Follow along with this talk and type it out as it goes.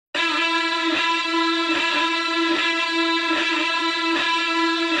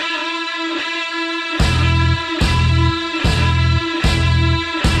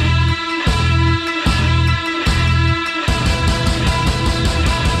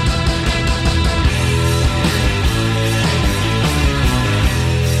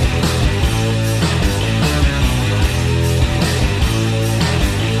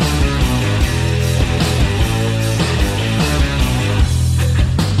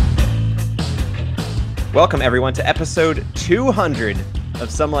Welcome, everyone, to episode 200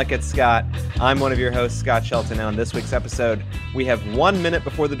 of Some Like It Scott. I'm one of your hosts, Scott Shelton, and on this week's episode, we have 1 minute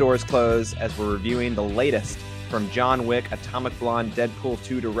before the doors close as we're reviewing the latest from John Wick, Atomic Blonde, Deadpool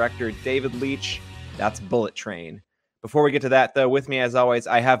 2 director David Leitch. That's Bullet Train. Before we get to that, though, with me, as always,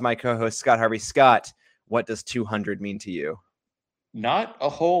 I have my co-host, Scott Harvey. Scott, what does 200 mean to you? Not a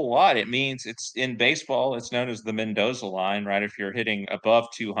whole lot. It means it's in baseball, it's known as the Mendoza line, right? If you're hitting above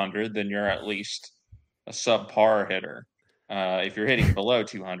 200, then you're at least a subpar hitter. If you're hitting below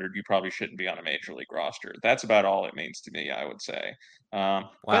 200, you probably shouldn't be on a major league roster. That's about all it means to me, I would say. But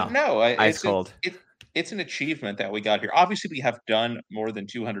Wow. no, Ice cold. It's an achievement that we got here. Obviously, we have done more than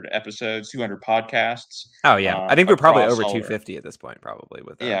 200 episodes, 200 podcasts. Oh, yeah. I think we're probably over across 250 at this point, probably.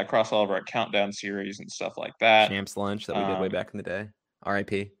 With across all of our countdown series and stuff like that. Champs Lunch that we did way back in the day.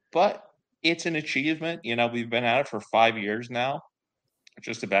 R.I.P. But it's an achievement. You know, we've been at it for 5 years now,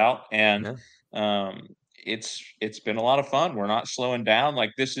 just about, and it's been a lot of fun. We're not slowing down.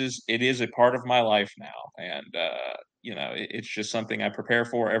 Like it is a part of my life now, and you know, it's just something I prepare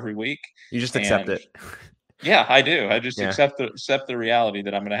for every week. You just accept it. Yeah, I do. I just accept the reality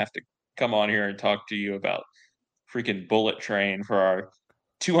that I'm going to have to come on here and talk to you about freaking Bullet Train for our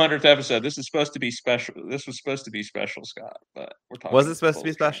 200th episode. This is supposed to be special. This was supposed to be special, Scott, but we're talking. Was it supposed to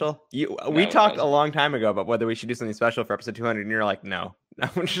be special? We talked a long time ago about whether we should do something special for episode 200, and you're like, no,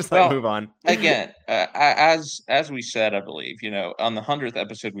 just move on. Again, as we said, I believe, you know, on the 100th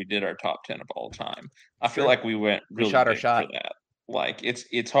episode, we did our top 10 of all time. I feel like we went really shot our big shot for that. Like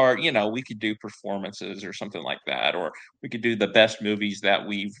it's hard, you know. We could do performances or something like that, or we could do the best movies that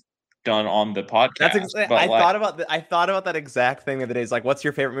we've done on the podcast. I thought about that exact thing the other day. It's like, what's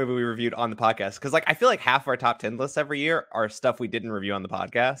your favorite movie we reviewed on the podcast? Because like I feel like half of our top 10 lists every year are stuff we didn't review on the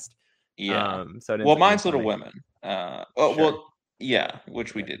podcast. Yeah. So mine's Little Women. Sure. Well, yeah,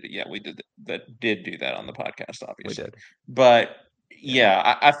 which we did. Yeah, we did do that on the podcast, obviously. We did. But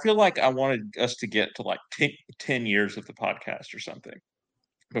yeah, I feel like I wanted us to get to like 10 years of the podcast or something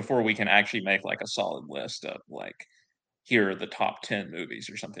before we can actually make like a solid list of like, here are the top 10 movies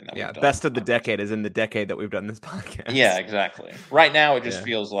or something that we've done. Best of the decade is in the decade that we've done this podcast. Yeah, exactly. Right now it just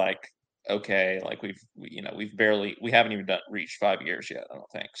feels like, okay, like we haven't even reached 5 years yet, I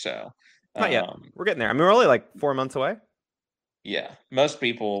don't think. So not yet. We're getting there. I mean, we're only like 4 months away. Yeah. Most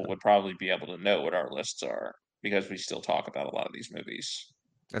people would probably be able to know what our lists are because we still talk about a lot of these movies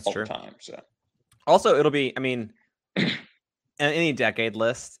all the time. So also it'll be, I mean, any decade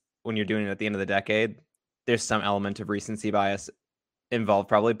list, when you're doing it at the end of the decade, there's some element of recency bias involved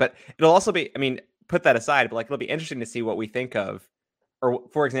probably, but it'll also be, I mean, put that aside, but like, it'll be interesting to see what we think of, or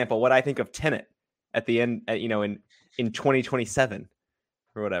for example, what I think of Tenet at the end, you know, in 2027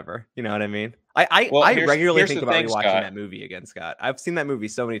 or whatever, you know what I mean? I regularly think about rewatching that movie again, Scott. I've seen that movie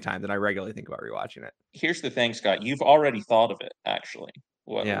so many times and I regularly think about rewatching it. Here's the thing, Scott, you've already thought of it, actually,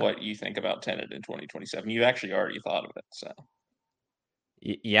 what you think about Tenet in 2027. You actually already thought of it, so.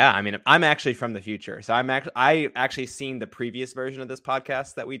 Yeah, I mean, I'm actually from the future, so I actually seen the previous version of this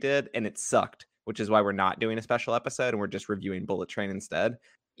podcast that we did, and it sucked, which is why we're not doing a special episode and we're just reviewing Bullet Train instead.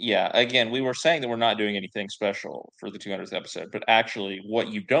 Yeah, again, we were saying that we're not doing anything special for the 200th episode, but actually, what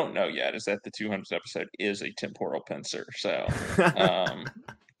you don't know yet is that the 200th episode is a temporal pincer, so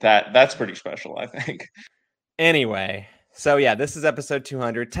that's pretty special, I think. Anyway. So yeah, this is episode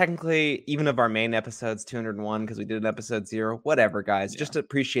 200. Technically, even of our main episodes, 201, because we did an episode 0. Whatever, guys. Yeah. Just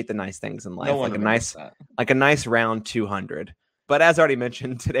appreciate the nice things in life, like a nice round 200. But as already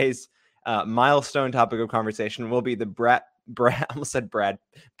mentioned, today's milestone topic of conversation will be the Brad Pitt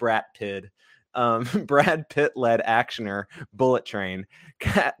Pitt-led actioner Bullet Train,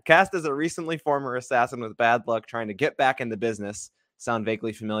 cast as a recently former assassin with bad luck trying to get back in the business. Sound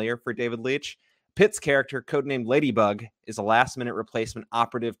vaguely familiar for David Leitch? Pitt's character, codenamed Ladybug, is a last-minute replacement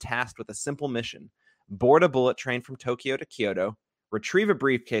operative tasked with a simple mission: board a bullet train from Tokyo to Kyoto, retrieve a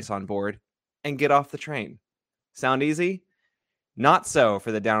briefcase on board, and get off the train. Sound easy? Not so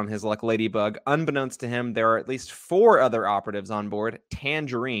for the down on his luck Ladybug. Unbeknownst to him, there are at least 4 other operatives on board: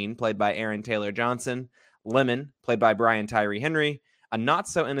 Tangerine, played by Aaron Taylor Johnson; Lemon, played by Brian Tyree Henry; a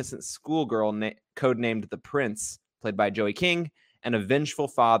not-so-innocent schoolgirl codenamed the Prince, played by Joey King; and a vengeful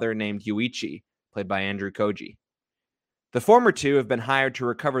father named Yuichi, played by Andrew Koji. The former 2 have been hired to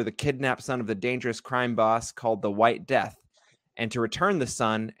recover the kidnapped son of the dangerous crime boss called the White Death, and to return the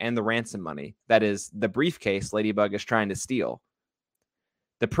son and the ransom money, that is, the briefcase Ladybug is trying to steal.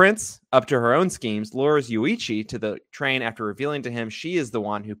 The Prince, up to her own schemes, lures Yuichi to the train after revealing to him she is the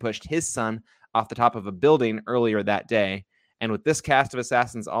one who pushed his son off the top of a building earlier that day, and with this cast of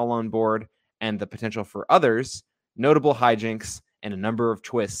assassins all on board, and the potential for others, notable hijinks and a number of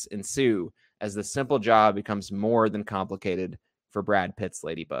twists ensue as the simple job becomes more than complicated for Brad Pitt's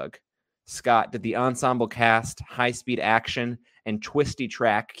Ladybug. Scott, did the ensemble cast, high-speed action, and twisty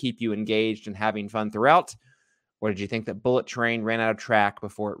track keep you engaged and having fun throughout? Or did you think that Bullet Train ran out of track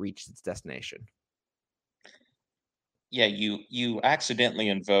before it reached its destination? Yeah, you accidentally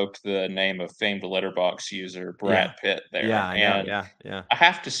invoked the name of famed Letterbox user Yeah. Brad Pitt Yeah, there, I know. and Yeah, yeah. I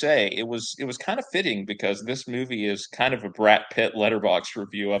have to say it was kind of fitting because this movie is kind of a Brad Pitt Letterbox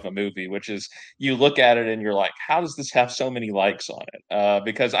review of a movie, which is you look at it and you're like, how does this have so many likes on it?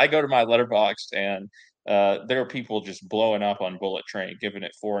 Because I go to my Letterbox and there are people just blowing up on Bullet Train, giving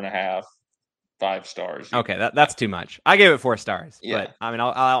it 4.5, 5 stars Okay, even. that's too much. I gave it 4 stars, Yeah. but I mean,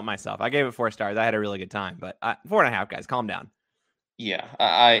 I'll out myself. I gave it 4 stars. I had a really good time, but 4.5, guys, calm down. Yeah,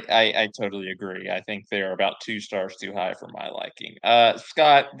 I totally agree. I think they're about 2 stars too high for my liking.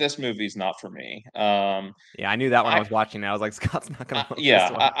 Scott, this movie's not for me. Yeah, I knew that when I I was watching it. I was like, Scott's not gonna love this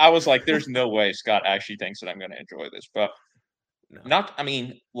yeah, one. I was like, there's no way Scott actually thinks that I'm gonna enjoy this, but No. not I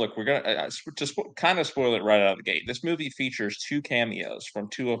mean, look, we're gonna kind of spoil it right out of the gate. This movie features 2 cameos from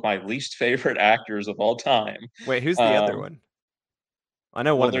 2 of my least favorite actors of all time. Wait, who's the other Um, one? I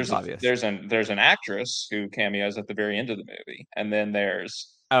know one well, of them's obvious. there's an actress who cameos at the very end of the movie, and then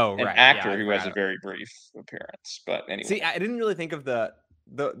there's Oh, an right. Yeah, actor I who has a forgot. very brief appearance. But See, anyway. I didn't really think of the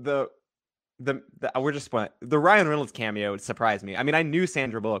the we're just the Ryan Reynolds cameo would surprise me. I mean, I knew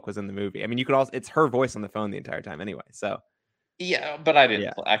Sandra Bullock was in the movie. I mean, you could also it's her voice on the phone the entire time anyway. So Yeah, but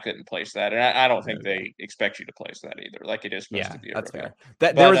yeah, I couldn't place that, and I don't think okay, they expect you to place that either, like, it is supposed to yeah, be a that's reveal. fair.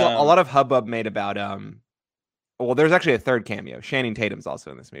 That there But, was a lot of hubbub made about well, there's actually a third cameo. Channing Tatum's also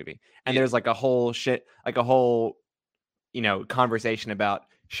in this movie, and yeah, there's like a whole like a whole conversation about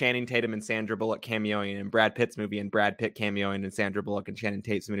Channing Tatum and Sandra Bullock cameoing in Brad Pitt's movie and Brad Pitt cameoing in Sandra Bullock and Channing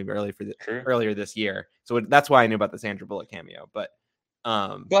Tatum's movie true. earlier this year. So that's why I knew about the Sandra Bullock cameo. But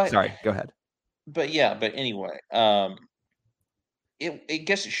But sorry, go ahead. yeah, but anyway, it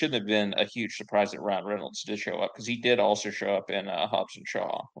guess it shouldn't have been a huge surprise that Ryan Reynolds did show up because he did also show up in, Hobbs& and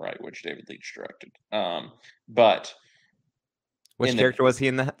Shaw, right, which David Leitch directed. But Which in the character was he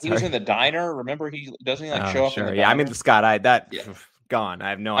in that? he was in Sorry. the diner, remember doesn't he, like, Oh, show up in the sure. Yeah, I mean, diner? the Scott, Yeah. gone. I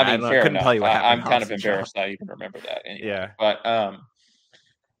have no, I I mean, don't know, fair couldn't tell enough. you what happened in I'm kind Hobbs of and Shaw. embarrassed I even remember that anyway. Yeah.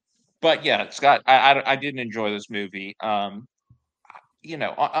 But yeah, Scott, I didn't enjoy this movie. Like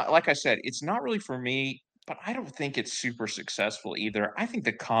I said, it's not really for me, but I don't think it's super successful either. I think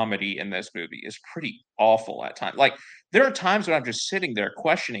the comedy in this movie is pretty awful at times. Like there are times when I'm just sitting there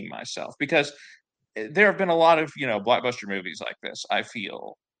questioning myself because there have been a lot of blockbuster movies like this. I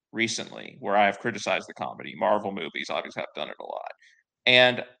feel recently where I have criticized the comedy. Marvel movies obviously have done it a lot.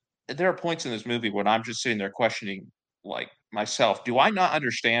 And there are points in this movie when I'm just sitting there questioning, like, myself, do I not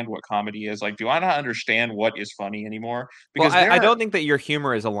understand what comedy is? Like, do I not understand what is funny anymore? Well, Because I don't think that your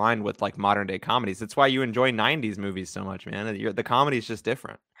humor is aligned with like modern day comedies. That's why you enjoy 90s movies so much, man. The comedy is just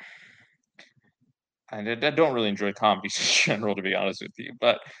different. I don't really enjoy comedies in general, to be honest with you.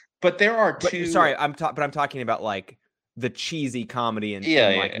 But there are But two. sorry, but I'm talking about like the cheesy comedy Yeah, in yeah,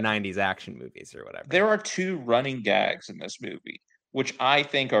 like yeah. 90s action movies or whatever. There are two running gags in this movie, which I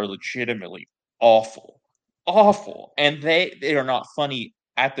think are legitimately awful, awful, and they are not funny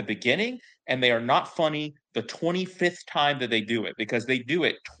at the beginning, and they are not funny the 25th time that they do it because they do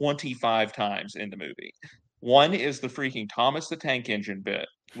it 25 times in the movie. One is the freaking Thomas the Tank Engine bit,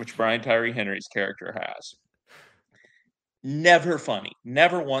 which Brian Tyree Henry's character has. Never funny,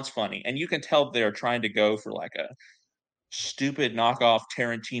 never once funny, and you can tell they're trying to go for like a stupid knockoff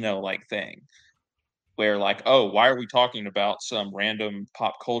Tarantino like thing where like, oh, why are we talking about some random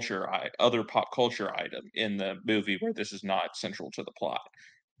other pop culture item in the movie where this is not central to the plot?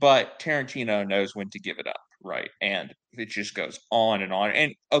 But Tarantino knows when to give it up, right? And it just goes on and on.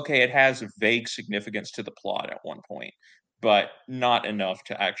 And okay, it has a vague significance to the plot at one point, but not enough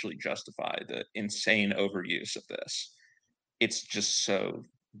to actually justify the insane overuse of this. It's just so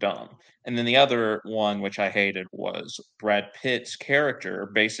dumb. And then the other one, which I hated, was Brad Pitt's character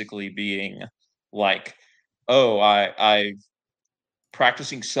basically being like, "Oh, I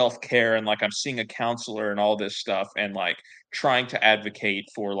practicing self-care and like I'm seeing a counselor and all this stuff and like trying to advocate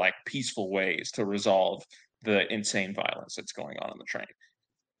for like peaceful ways to resolve the insane violence that's going on the train."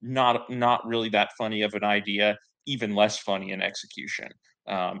 Not really that funny of an idea, even less funny in execution.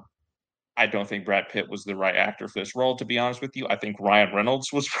 Um, I don't think Brad Pitt was the right actor for this role, to be honest with you. I think Ryan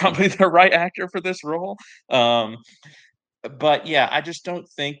Reynolds was probably the right actor for this role. Um, but yeah, I just don't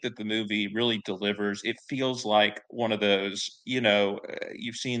think that the movie really delivers. It feels like one of those,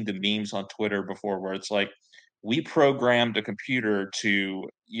 you've seen the memes on Twitter before where it's like we programmed a computer to,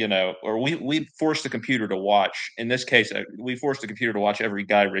 or we forced the computer to watch. In this case, we forced the computer to watch every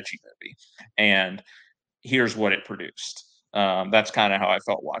Guy Ritchie movie, and here's what it produced. That's kind of how I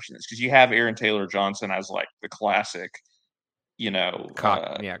felt watching this, because you have Aaron Taylor Johnson as like the classic,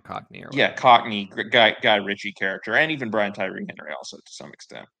 Cockney or whatever. Cockney Guy Ritchie character, and even Brian Tyree Henry also to some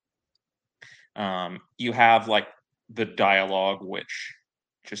extent. You have like the dialogue, which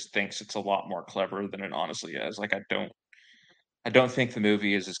just thinks it's a lot more clever than it honestly is. Like I don't think the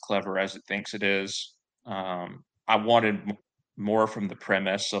movie is as clever as it thinks it is. I wanted more from the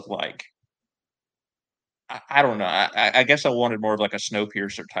premise of like, I don't know. I guess I wanted more of like a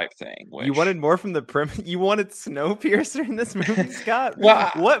Snowpiercer type thing. You wanted more from the premise. You wanted Snowpiercer in this movie, Scott?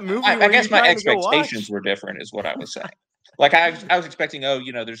 Well, what movie I were guess you my trying to go watch? expectations were different, is what I was saying. Like I was expecting,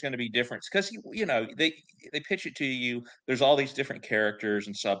 there's going to be difference, because they pitch it to you. There's all these different characters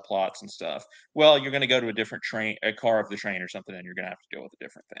and subplots and stuff. Well, you're going to go to a different car of the train or something, and you're going to have to deal with a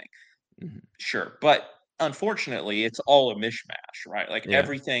different thing. Mhm. Sure, but unfortunately, it's all a mishmash, right? Like Yeah.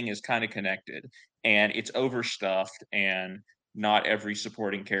 everything is kind of connected, and it's overstuffed, and not every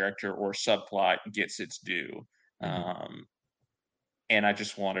supporting character or subplot gets its due. And I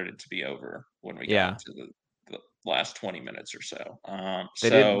just wanted it to be over when we got to the last 20 minutes or so.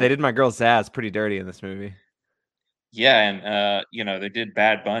 They did my girl Zaz pretty dirty in this movie. Yeah, and they did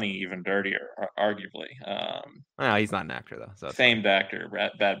Bad Bunny even dirtier, arguably. Oh, he's not an actor though, so famed actor,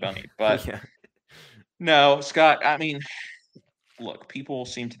 Bad Bunny. But yeah. No, Scott, I mean, look, people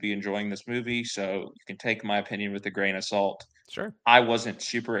seem to be enjoying this movie, so you can take my opinion with a grain of salt. Sure. I wasn't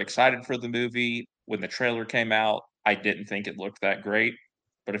super excited for the movie. When the trailer came out, I didn't think it looked that great.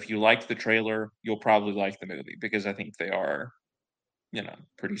 But if you liked the trailer, you'll probably like the movie, because I think they are,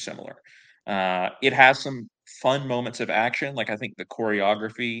 pretty similar. It has some fun moments of action. Like I think the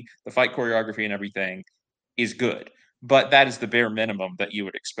fight choreography and everything is good. But that is the bare minimum that you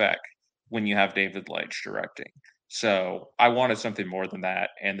would expect when you have David Leitch directing. So I wanted something more than that,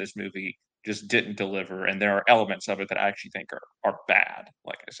 and this movie just didn't deliver. And there are elements of it that I actually think are bad,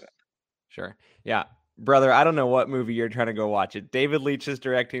 like I said. Sure. Yeah. Brother, I don't know what movie you're trying to go watch. It David Leitch is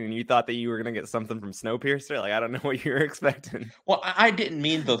directing, and you thought that you were going to get something from Snowpiercer? Like, I don't know what you were expecting. Well, I didn't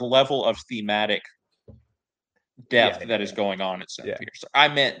mean the level of thematic depth that is going on at Snowpiercer. I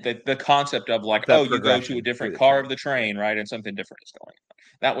meant the concept of like, you go to a different car of the train, right, and something different is going on.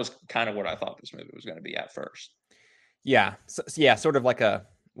 That was kind of what I thought this movie was going to be at first. Yeah. So, yeah, sort of like a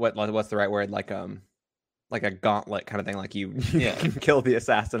what's the right word? Like a gauntlet kind of thing. Like you can kill the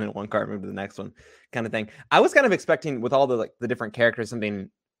assassin in one car, move to the next one, kind of thing. I was kind of expecting, with all the different characters, something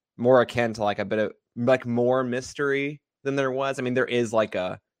more akin to like a bit of like more mystery than there was. I mean, there is like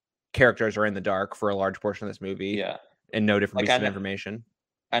characters are in the dark for a large portion of this movie. Yeah. And no different pieces of information.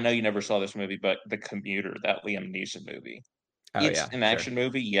 I know you never saw this movie, but The Commuter, that Liam Neeson movie. It's an action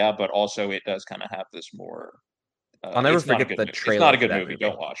movie, yeah, but also it does kind of have this more. I'll never forget the trailer. It's not a good movie.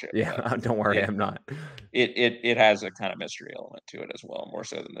 Don't watch it. Yeah, don't worry, I'm not. It has a kind of mystery element to it as well, more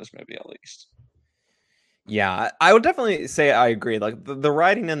so than this movie, at least. Yeah, I would definitely say I agree. Like the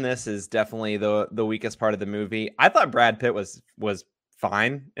writing in this is definitely the weakest part of the movie. I thought Brad Pitt was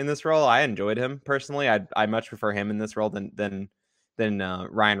fine in this role. I enjoyed him personally. I much prefer him in this role than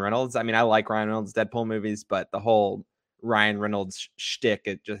Ryan Reynolds. I mean, I like Ryan Reynolds' Deadpool movies, but the whole Ryan Reynolds shtick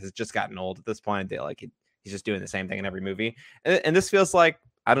has just gotten old at this point. He's just doing the same thing in every movie, and this feels like,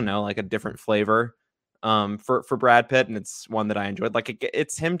 I don't know, like a different flavor for Brad Pitt, and it's one that I enjoyed. Like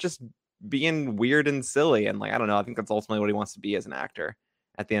it's him just being weird and silly, and like, I don't know, I think that's ultimately what he wants to be as an actor.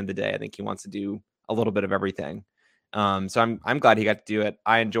 At the end of the day, I think he wants to do a little bit of everything. So I'm glad he got to do it.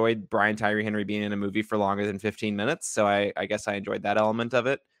 I enjoyed Brian Tyree Henry being in a movie for longer than 15 minutes, so I guess I enjoyed that element of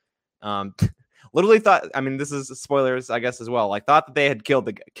it. Literally thought, I mean, this is spoilers, I guess, as well. Like, thought that they had killed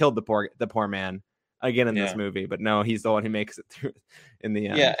the poor man again in this movie, but no, he's the one who makes it through in the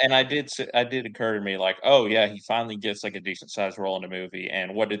end. Yeah, and I did occur to me, like, oh yeah, he finally gets like a decent sized role in a movie,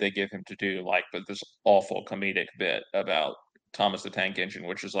 and what did they give him to do? Like, but this awful comedic bit about Thomas the Tank Engine,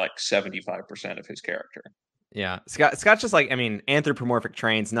 which is like 75% of his character. Yeah, Scott's just like, I mean, anthropomorphic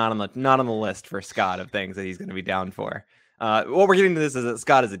trains not on the list for Scott of things that he's going to be down for. What we're getting to this is that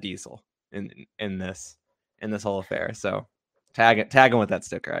Scott is a diesel in this whole affair. So tag him with that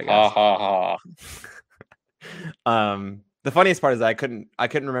sticker, I guess. Ha ha ha. The funniest part is that I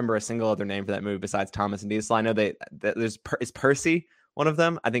couldn't remember a single other name for that movie besides Thomas and Diesel. I know that there's is Percy one of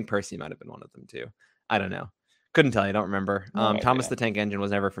them. I think Percy might have been one of them too. I don't know. Couldn't tell you. I don't remember. Thomas the Tank Engine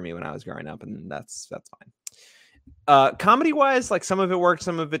was never for me when I was growing up, and that's fine. Comedy wise, like some of it worked,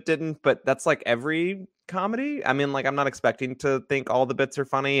 some of it didn't, but that's like every comedy. I mean, like, I'm not expecting to think all the bits are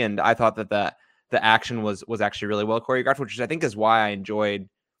funny, and I thought that the action was actually really well choreographed, which I think is why I enjoyed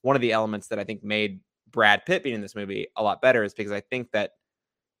one of the elements that I think made Brad Pitt being in this movie a lot better, is because I think that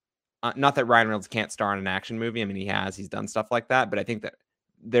not that Ryan Reynolds can't star in an action movie. I mean, he's done stuff like that, but I think that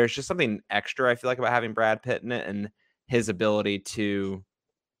there's just something extra I feel like about having Brad Pitt in it, and his ability to,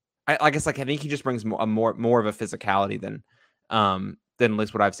 I guess, like, I think he just brings more of a physicality than at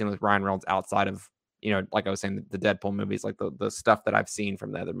least what I've seen with Ryan Reynolds outside of, like I was saying, the Deadpool movies, like the stuff that I've seen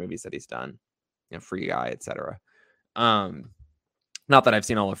from the other movies that he's done, Free Guy, etc. Not that I've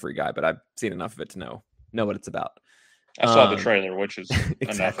seen all of Free Guy, but I've seen enough of it to know what it's about. I saw the trailer, which is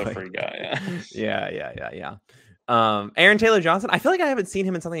exactly. enough of Free Guy. Yeah. Aaron Taylor Johnson, I feel like I haven't seen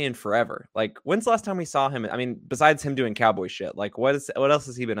him in something in forever. Like, when's the last time we saw him? I mean, besides him doing cowboy shit, like, what else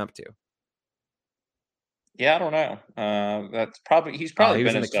has he been up to? Yeah, I don't know. He's probably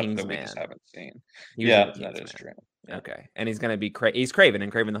been in stuff that we just haven't seen. Yeah, that is true. Yeah. Okay, and he's gonna be he's Kraven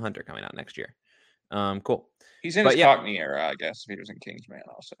and Kraven the Hunter coming out next year. Cool. He's in his Cockney era, I guess. If he was in Kingsman,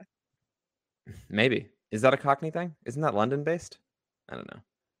 I'll say. Maybe. Is that a Cockney thing? Isn't that London based? I don't know.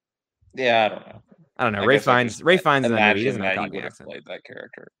 Yeah, I don't know. Ray Fiennes in that movie. He doesn't have Cockney accent. Played that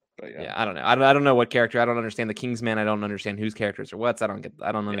character. But yeah, I don't know. I don't know what character. I don't understand the Kingsman. I don't understand whose characters are what's. I don't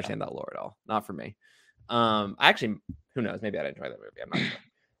understand that lore at all. Not for me. Actually, who knows? Maybe I'd enjoy that movie. I'm not sure.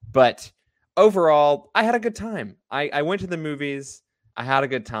 But overall, I had a good time. I went to the movies. I had a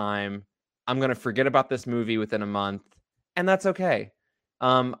good time. I'm gonna forget about this movie within a month, and that's okay.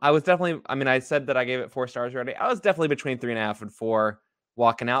 I was definitely. I mean, I said that I gave it 4 stars already. I was definitely between 3.5 and 4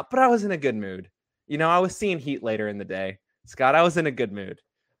 walking out, but I was in a good mood. I was seeing Heat later in the day. Scott, I was in a good mood.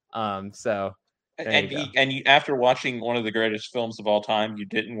 So. And after watching one of the greatest films of all time, you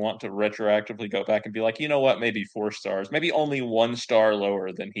didn't want to retroactively go back and be like, you know what, maybe 4 stars, maybe only 1 star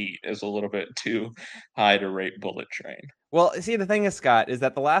lower than Heat is a little bit too high to rate Bullet Train. Well, see, the thing is, Scott, is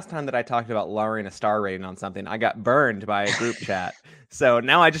that the last time that I talked about lowering a star rating on something, I got burned by a group chat. So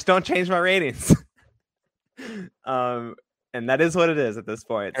now I just don't change my ratings. And that is what it is at this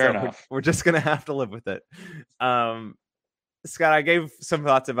point. Fair enough. We're just going to have to live with it. Scott, I gave some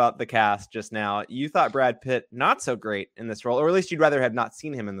thoughts about the cast just now. You thought Brad Pitt not so great in this role, or at least you'd rather have not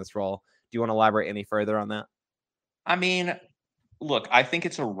seen him in this role. Do you want to elaborate any further on that? I mean, look, I think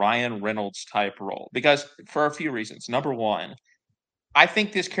it's a Ryan Reynolds type role because for a few reasons. Number one, I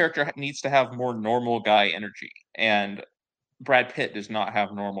think this character needs to have more normal guy energy, and Brad Pitt does not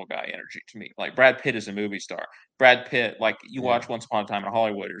have normal guy energy to me. Like, Brad Pitt is a movie star. Brad Pitt, like, you watch Once Upon a Time in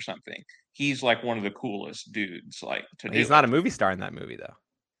Hollywood or something. He's like one of the coolest dudes. Like, he's not a movie star in that movie, though.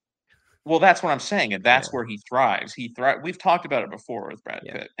 Well, that's what I'm saying, and that's where he thrives. We've talked about it before with Brad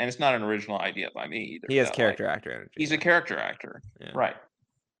Pitt, and it's not an original idea by me either. He has character actor energy. He's a character actor, right?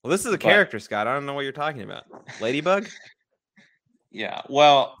 Well, this is a character, Scott. I don't know what you're talking about. Ladybug? Yeah.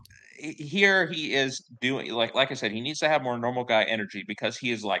 Well, here he is doing, like I said, he needs to have more normal guy energy because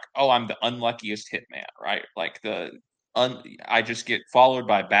he is like, oh, I'm the unluckiest hitman, right? Like I just get followed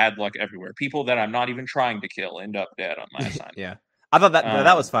by bad luck everywhere. People that I'm not even trying to kill end up dead on my assignment. Yeah, I thought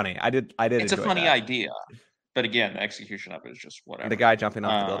that was funny. I did. It's a funny idea, but again, the execution of it is just whatever. The guy jumping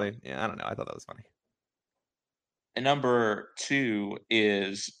off the building. Yeah, I don't know. I thought that was funny. And number 2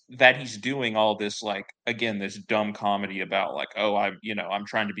 is that he's doing all this, like, again, this dumb comedy about, like, oh, I'm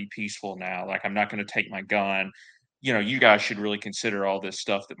trying to be peaceful now. Like, I'm not going to take my gun. You guys should really consider all this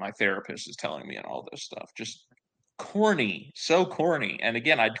stuff that my therapist is telling me and all this stuff. Just corny, so corny. And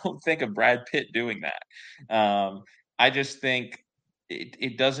again, I don't think of Brad Pitt doing that. I just think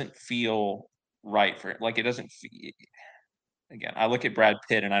it doesn't feel right for it. Like, it doesn't feel, again, I look at Brad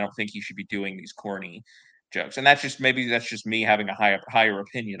Pitt and I don't think he should be doing these corny jokes. And that's just me having a higher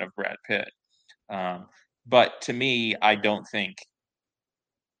opinion of Brad Pitt. But to me, I don't think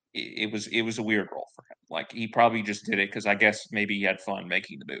it was a weird role for him. Like, he probably just did it because I guess maybe he had fun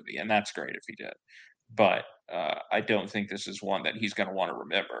making the movie, and that's great if he did. But I don't think this is one that he's going to want to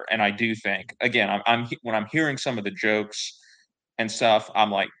remember. And I do think, again, when I'm hearing some of the jokes and stuff, I'm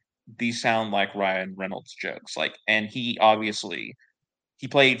like, these sound like Ryan Reynolds jokes. Like, and he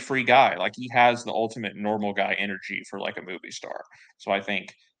played Free Guy. Like, he has the ultimate normal guy energy for like a movie star. So I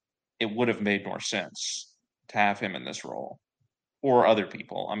think it would have made more sense to have him in this role, or other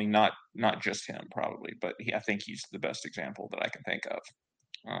people. I mean, not just him probably, but I think he's the best example that I can think of.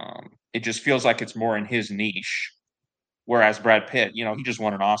 It just feels like it's more in his niche, whereas Brad Pitt, he just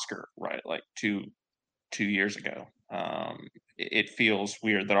won an Oscar, right? Like two years ago. It feels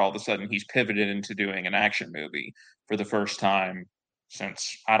weird that all of a sudden he's pivoted into doing an action movie for the first time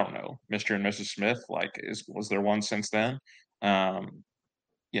since, I don't know, Mr. and Mrs. Smith. Like, was there one since then?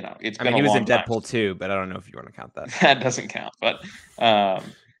 It's been a long time. He was in Deadpool 2, but I don't know if you want to count that. That doesn't count. But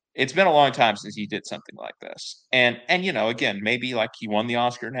It's been a long time since he did something like this. And again, maybe like he won the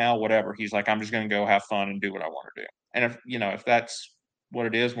Oscar now, whatever. He's like, I'm just going to go have fun and do what I want to do. And if that's what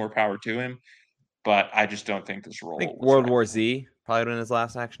it is, more power to him. But I just don't think this I think role was World right War for him. Z probably been his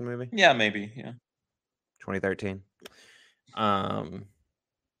last action movie. Yeah, maybe. Yeah. 2013.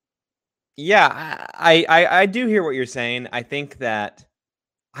 Yeah, I do hear what you're saying. I think that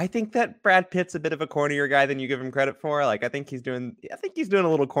Brad Pitt's a bit of a cornier guy than you give him credit for. Like I think he's doing a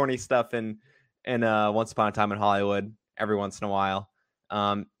little corny stuff in Once Upon a Time in Hollywood every once in a while.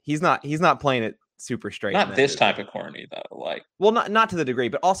 He's not playing it super straight in Not that this movie. type of corny though. Like, well, not to the degree,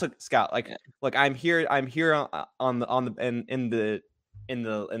 but also Scott. Like, yeah. look, I'm here on the in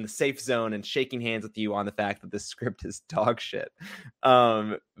the safe zone and shaking hands with you on the fact that this script is dog shit.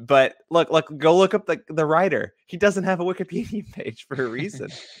 But look, go look up the writer. He doesn't have a Wikipedia page for a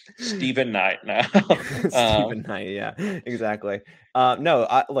reason. Stephen Knight now. Stephen Knight, yeah, exactly. No,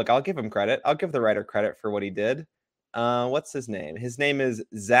 I'll give him credit. I'll give the writer credit for what he did. What's his name? His name is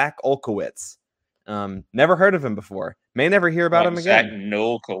Zach Olkowitz. Never heard of him before. May never hear about him again. Zach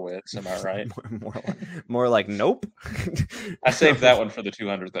Nolkowitz, am I right? more like nope. I saved that one for the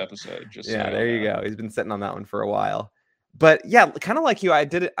 200th episode. There you go. He's been sitting on that one for a while. But yeah, kind of like you, I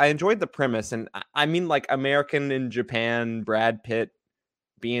enjoyed the premise, and I mean, like American in Japan, Brad Pitt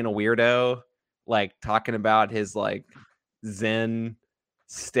being a weirdo, like talking about his like Zen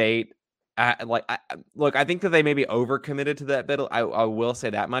state. Look, I think that they maybe overcommitted to that bit. I will say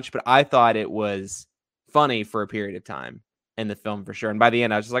that much, but I thought it was funny for a period of time in the film for sure. And by the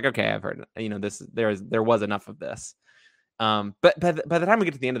end, I was just like, okay, I've heard, there was enough of this. But by the time we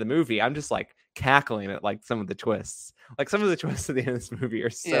get to the end of the movie, I'm just like cackling at like some of the twists. Like some of the twists at the end of this movie are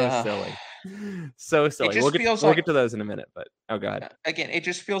so silly, so silly. We'll get to those in a minute. But oh god, again, it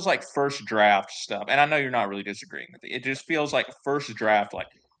just feels like first draft stuff. And I know you're not really disagreeing with it. It just feels like first draft, like,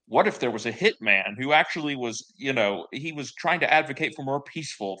 what if there was a hitman who actually was, he was trying to advocate for more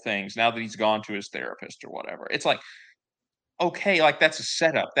peaceful things now that he's gone to his therapist or whatever. It's like, okay, like that's a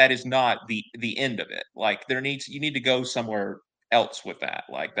setup. That is not the end of it. Like you need to go somewhere else with that.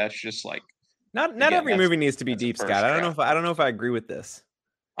 Like that's just like not every movie needs to be deep, Scott. I don't know if I agree with this.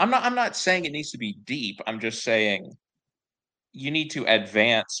 I'm not saying it needs to be deep. I'm just saying you need to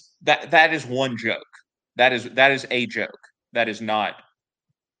advance. That is one joke. That is a joke. That is not.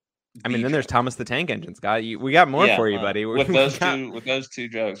 I mean, then there's Thomas the Tank Engine, Scott. We got more for you, buddy. With those two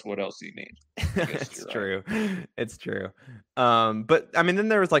jokes, what else do you need? It's true. Right. It's true. But I mean, then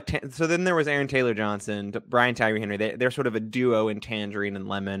there was then there was Aaron Taylor Johnson, Brian Tyree Henry. They're sort of a duo in Tangerine and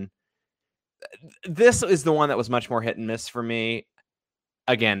Lemon. This is the one that was much more hit and miss for me.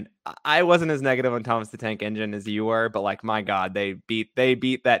 Again, I wasn't as negative on Thomas the Tank Engine as you were, but like, my God, they beat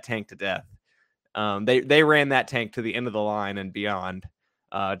that tank to death. They ran that tank to the end of the line and beyond,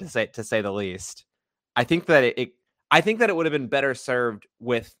 to say the least. I think that it would have been better served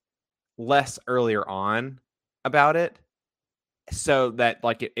with less earlier on about it, so that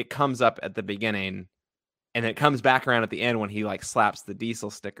like it comes up at the beginning and it comes back around at the end when he like slaps the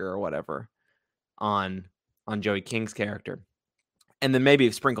diesel sticker or whatever on Joey King's character. And then maybe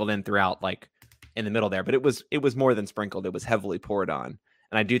sprinkled in throughout, like in the middle there, but it was more than sprinkled. It was heavily poured on,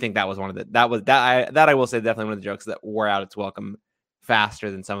 and I do think that was I will say definitely one of the jokes that wore out its welcome faster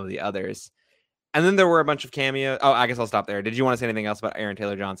than some of the others. And then there were a bunch of cameos. Oh, I guess I'll stop there. Did you want to say anything else about Aaron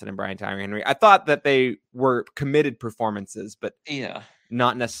Taylor Johnson and Brian Tyree Henry? I thought that they were committed performances, but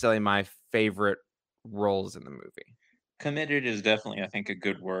not necessarily my favorite roles in the movie. Committed is definitely, I think, a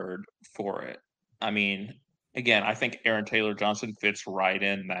good word for it. I mean, again, I think Aaron Taylor Johnson fits right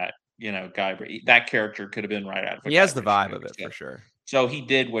in that, guy. That character could have been right out of it. He has the vibe of it for sure. So he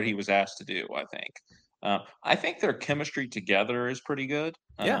did what he was asked to do, I think. I think their chemistry together is pretty good.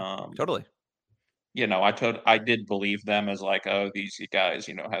 Yeah, totally. I did believe them as like, oh, these guys,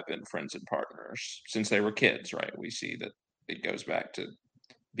 have been friends and partners since they were kids, right? We see that it goes back to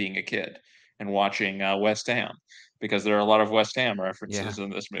being a kid and watching West Ham, because there are a lot of West Ham references in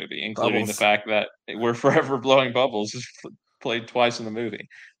this movie, including the fact that We're Forever Blowing Bubbles is played twice in the movie.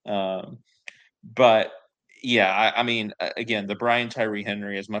 But yeah, I mean, again, the Brian Tyree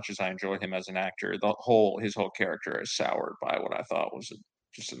Henry, as much as I enjoy him as an actor, his whole character is soured by what I thought was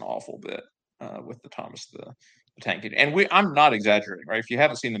just an awful bit with the Thomas the Tank Engine. And I'm not exaggerating, right? If you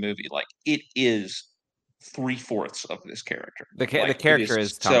haven't seen the movie, like, it is 3/4 of this character. The character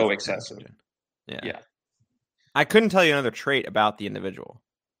is so excessive. Yeah. I couldn't tell you another trait about the individual.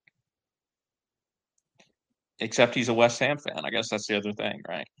 Except he's a West Ham fan. I guess that's the other thing,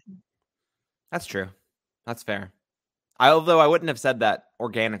 right? That's true. That's fair. Although I wouldn't have said that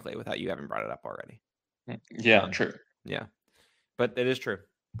organically without you having brought it up already. Yeah, true. Yeah. But it is true.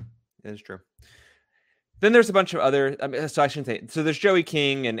 It is true. Then there's a bunch of other. So I shouldn't say. So there's Joey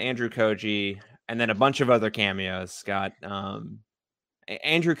King and Andrew Koji, and then a bunch of other cameos. Scott,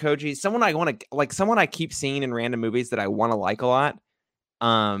 Andrew Koji, someone I want to like, someone I keep seeing in random movies that I want to like a lot,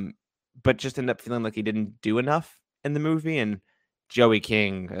 but just end up feeling like he didn't do enough in the movie. And Joey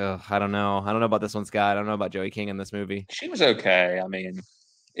King, I don't know. I don't know about this one, Scott. I don't know about Joey King in this movie. She was okay. I mean,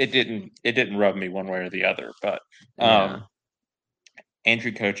 it didn't rub me one way or the other, but Yeah,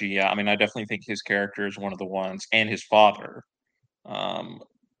 Andrew Koji, yeah, I mean, I definitely think his character is one of the ones, and his father, um,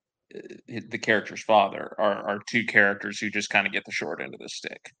 the character's father, are two characters who just kind of get the short end of the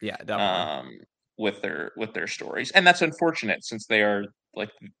stick, yeah, definitely. um, with their stories, and that's unfortunate since they are like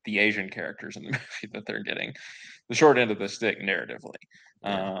the Asian characters in the movie that they're getting the short end of the stick narratively.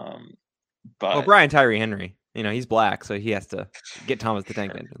 Yeah. Um, Well, but Brian Tyree Henry, he's black, so he has to get Thomas the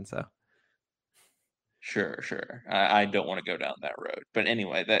Tank sure. Engine. So Sure. I don't want to go down that road. But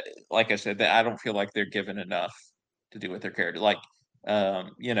anyway, that like I said, that I don't feel like they're given enough to do with their character. Like,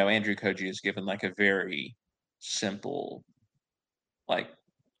 Andrew Koji is given like a very simple like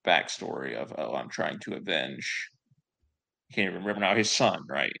backstory of, oh, I'm trying to avenge. Can't even remember now his son,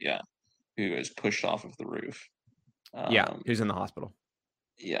 right? Yeah, who is pushed off of the roof. yeah, Um, who's in the hospital?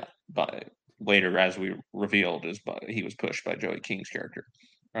 yeah, but later, as we revealed, he was pushed by Joey King's character.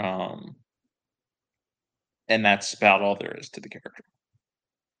 Um, and that's about all there is to the character.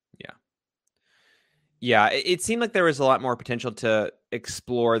 Yeah. Yeah, it seemed like there was a lot more potential to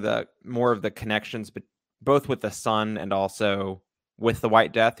explore the more of the connections, but both with the son and also with the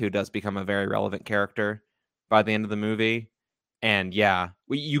White Death, who does become a very relevant character by the end of the movie. And yeah,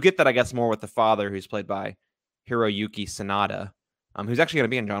 you get that, I guess, more with the father, who's played by Hiroyuki Sanada, who's actually going to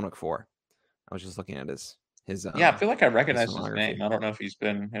be in John Wick 4. I was just looking at his Yeah, I feel like I his recognize his filmography. name. I don't know if he's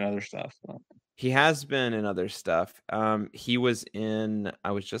been in other stuff. He has been in other stuff. He was in.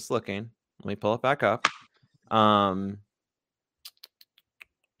 I was just looking. Let me pull it back up. Um,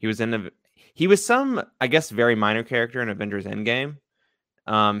 he was in. He was some, I guess, very minor character in Avengers Endgame.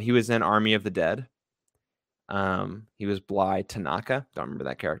 He was in Army of the Dead. He was Bly Tanaka. Don't remember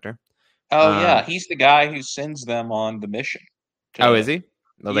that character. Oh yeah, Um, he's the guy who sends them on the mission oh, is to. he?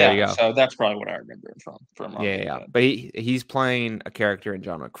 Oh, there you Yeah, go. so that's probably what I remember him from Yeah, Army yeah, of the yeah. Dead. But he's playing a character in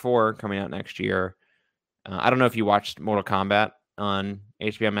John Wick 4 coming out next year. I don't know if you watched Mortal Kombat on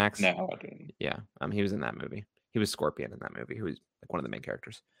HBO Max. No, I didn't. Yeah, he was in that movie. He was Scorpion in that movie, who was like one of the main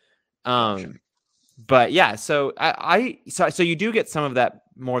characters. Gotcha. But yeah, so so you do get some of that,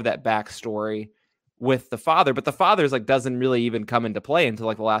 more of that backstory with the father, but the father's like doesn't really even come into play until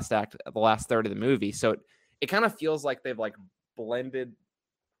like the last third of the movie. So it kind of feels like they've like blended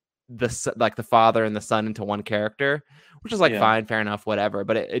the father and the son into one character, which is like Yeah. fine, fair enough, whatever.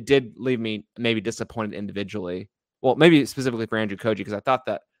 But it did leave me maybe disappointed individually. Well, maybe specifically for Andrew Koji, because I thought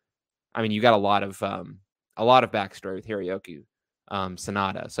that, I mean, you got a lot of backstory with Hiroyuki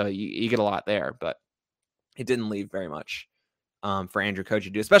Sanada, so you get a lot there, but it didn't leave very much for Andrew Koji to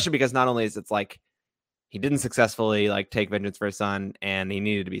do, especially because not only is it's like he didn't successfully like take vengeance for his son, and he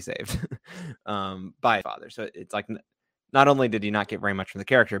needed to be saved by his father. So it's like not only did he not get very much from the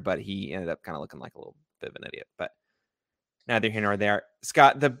character, but he ended up kind of looking like a little bit of an idiot. But neither here nor there.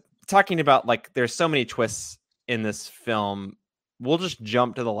 Scott, talking about like there's so many twists in this film. We'll just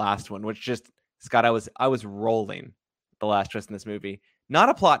jump to the last one, which just, Scott, I was rolling the last twist in this movie. Not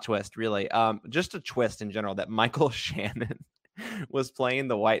a plot twist, really. Just a twist in general that Michael Shannon was playing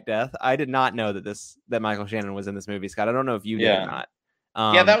the White Death. I did not know that Michael Shannon was in this movie, Scott. I don't know if you did or Yeah. not.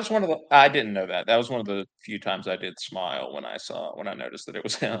 Yeah, that was one of the I didn't know that. That was one of the few times I did smile when I noticed that it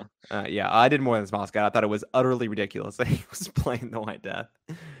was him. Yeah, I did more than small, Scott. I thought it was utterly ridiculous that he was playing the White Death.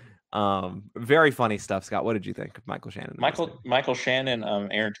 Very funny stuff, Scott. What did you think of Michael Shannon? Michael Shannon,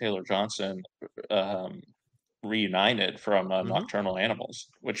 Aaron Taylor Johnson, reunited from Mm-hmm. Nocturnal Animals,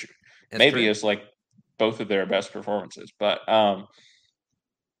 which It's maybe true. is like both of their best performances. But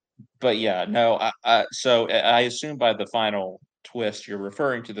yeah, no. So I assume by the final twist, you're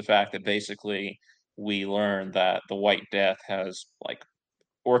referring to the fact that basically we learn that the White Death has like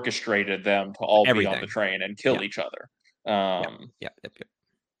orchestrated them to all be on the Everything. train and kill Yeah. each other. Yep. Yep. Yep. Yep.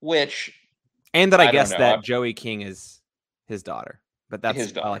 Which And that I I don't guess know. that Joey King is his daughter, but that's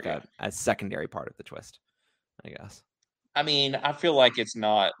His daughter, like yeah. a secondary part of the twist, I guess. I mean, I feel like it's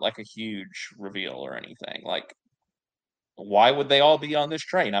not like a huge reveal or anything. Like, why would they all be on this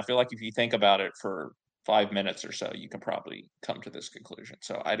train? I feel like if you think about it for 5 minutes or so, you can probably come to this conclusion.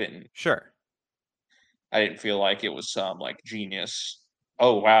 So Sure. I didn't feel like it was some like genius.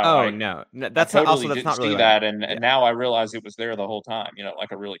 Oh wow, Oh no, no, I that's not. Also, totally that's didn't not really see what I meant. that, and Yeah. now I realize it was there the whole time.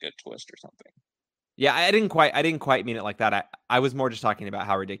 Like a really good twist or something. Yeah, I didn't quite mean it like that. I was more just talking about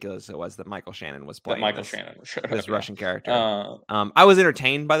how ridiculous it was that Michael Shannon was That playing Michael this Shannon showed up. this Yeah. Russian character. Uh, I was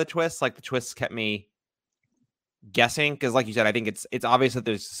entertained by the twists. Like the twists kept me guessing because, like you said, I think it's obvious that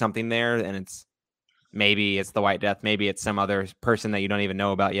there's something there, and maybe it's the White Death, maybe it's some other person that you don't even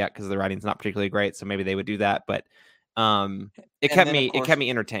know about yet because the writing's not particularly great. So maybe they would do that, but it and kept then of me it kept course, me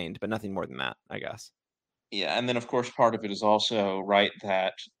entertained, but nothing more than that, I guess. yeah, and then of course part of it is also right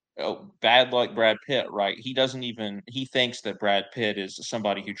that bad luck Brad Pitt, right? He thinks that Brad Pitt is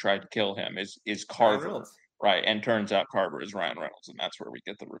somebody who tried to kill him is Ryan Carver, Reynolds. right? And turns out Carver is Ryan Reynolds, and that's where we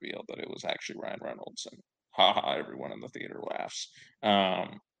get the reveal that it was actually Ryan Reynolds, and haha, everyone in the theater laughs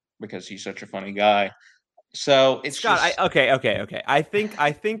um, because he's such a funny guy. So it's Scott, just okay. I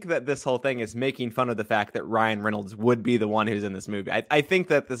think that this whole thing is making fun of the fact that Ryan Reynolds would be the one who's in this movie. I think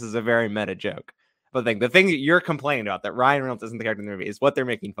that this is a very meta joke. But the thing that you're complaining about that Ryan Reynolds isn't the character in the movie is what they're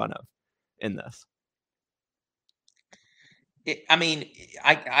making fun of in this. I mean,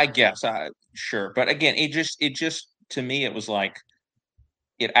 I guess sure, but again, it just to me it was like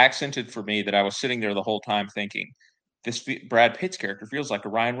it accented for me that I was sitting there the whole time thinking, Brad Pitt's character feels like a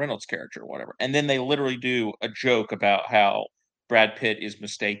Ryan Reynolds character or whatever. And then they literally do a joke about how Brad Pitt is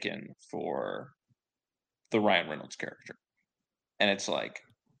mistaken for the Ryan Reynolds character. And it's like,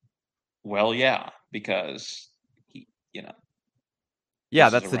 well, yeah, because he, you know, Yeah,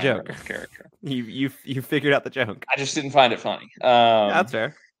 this is that's a the Ryan joke. Reynolds character. You figured out the joke. I just didn't find it funny. Yeah, that's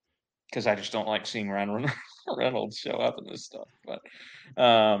fair. Because I just don't like seeing Reynolds show up in this stuff. But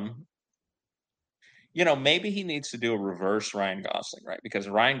maybe he needs to do a reverse Ryan Gosling, right? Because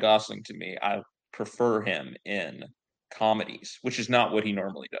Ryan Gosling, to me, I prefer him in comedies, which is not what he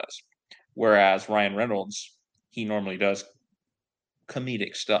normally does. Whereas Ryan Reynolds, he normally does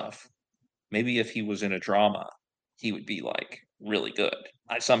comedic stuff. Maybe if he was in a drama, he would be like really good.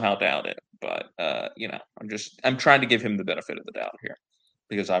 I somehow doubt it, but I'm trying to give him the benefit of the doubt here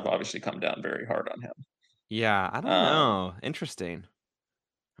because I've obviously come down very hard on him. Yeah, I don't Um, know. Interesting.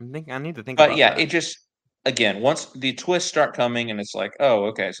 I need to think But about yeah, that. it just again, once the twists start coming and it's like, "Oh,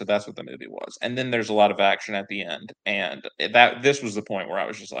 okay, so that's what the movie was." And then there's a lot of action at the end, and that this was the point where I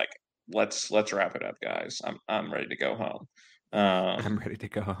was just like, "Let's wrap it up, guys. I'm ready to go home." I'm Um, ready to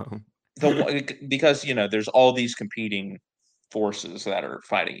go home. because there's all these competing forces that are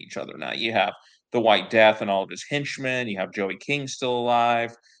fighting each other now. You have the White Death and all of his henchmen. You have Joey King still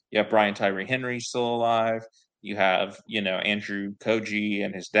alive. You have Brian Tyree Henry still alive. You have Andrew Koji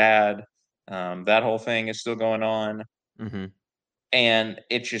and his dad. That whole thing is still going on, hmm and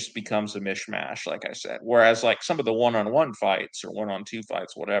it just becomes a mishmash, like I said. Whereas like some of the one-on-one fights or one-on-two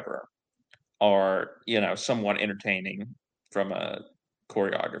fights, whatever, are somewhat entertaining from a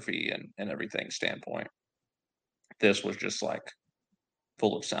choreography and everything standpoint. This was just like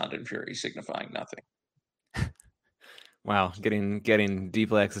full of sound and fury, signifying nothing. Wow, getting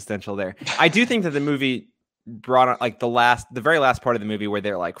deeply existential there. I do think that the movie brought on like the very last part of the movie where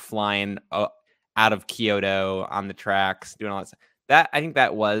they're like flying out of Kyoto on the tracks, doing all that stuff. That I think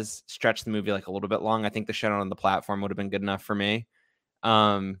that was stretched the movie like a little bit long. I think the showdown on the platform would have been good enough for me.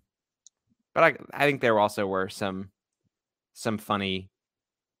 Um, but I think there also were some funny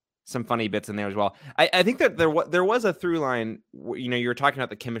some funny bits in there as well. I think that there was a through line. You were talking about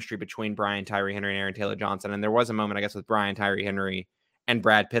the chemistry between Brian Tyree Henry and Aaron Taylor Johnson, and there was a moment, I guess, with Brian Tyree Henry and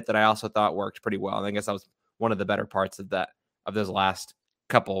Brad Pitt that I also thought worked pretty well. And I guess that was one of the better parts of those last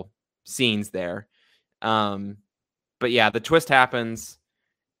couple scenes there. Um, but yeah, the twist happens.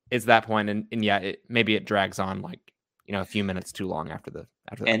 Is that point, and yeah, maybe it drags on like a few minutes too long after that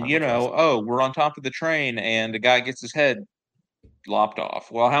And final twist. oh, we're on top of the train, and the guy gets his head lopped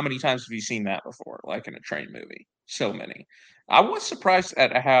off. Well, how many times have you seen that before? Like in a train movie? So many. I was surprised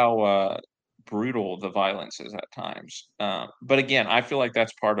at how brutal the violence is at times. But again, I feel like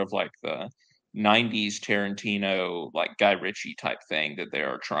that's part of like the '90s Tarantino, like Guy Ritchie type thing that they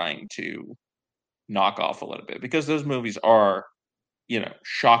are trying to knock off a little bit because those movies are,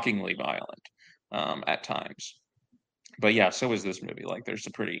 shockingly violent at times. But yeah, so is this movie. Like, there's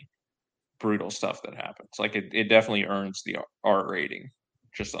some pretty brutal stuff that happens. Like, it definitely earns the R rating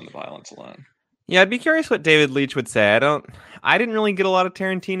just on the violence alone. Yeah, I'd be curious what David Leitch would say. I didn't really get a lot of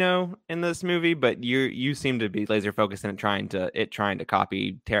Tarantino in this movie, but you seem to be laser focused in trying to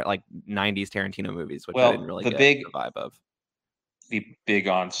copy like 90s Tarantino movies, which I didn't Well, really the get big the vibe of. the big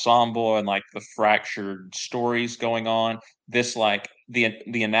ensemble and like the fractured stories going on. This like the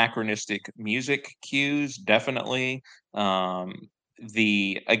anachronistic music cues definitely. Um,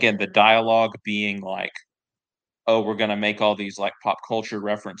 the dialogue being like, oh, we're gonna make all these like pop culture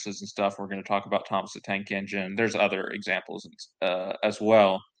references and stuff. We're gonna talk about Thomas the Tank Engine. There's other examples as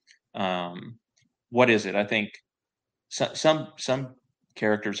well. Um, what is it? I think some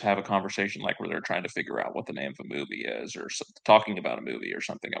characters have a conversation like where they're trying to figure out what the name of a movie is, or talking about a movie or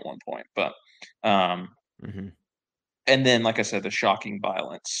something at one point. But um, Hmm. and then, like I said, the shocking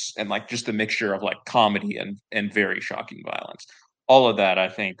violence and like just the mixture of like comedy and very shocking violence. All of that, I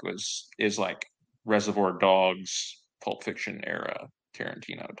think, is like Reservoir Dogs, Pulp Fiction era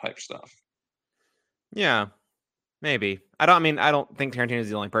Tarantino type stuff. Yeah, maybe. I don't think Tarantino is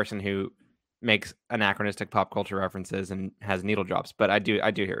the only person who makes anachronistic pop culture references and has needle drops, but I do hear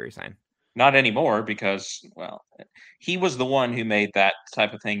what you're saying. Not anymore because, well, he was the one who made that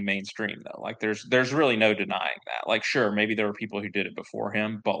type of thing mainstream, though. Like, there's really no denying that. Like, sure, maybe there were people who did it before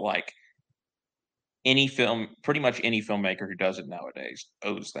him, but like pretty much any filmmaker who does it nowadays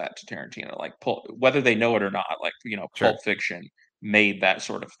owes that to Tarantino. Like, whether they know it or not, like, Sure. Pulp Fiction made that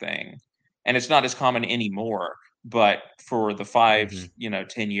sort of thing, and it's not as common anymore. But for the five, Hmm.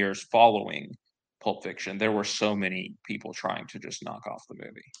 10 years following Pulp Fiction, there were so many people trying to just knock off the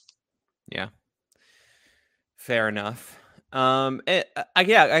movie. Yeah. Fair enough. Yeah, I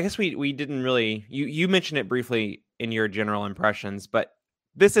guess we didn't really. You mentioned it briefly in your general impressions, but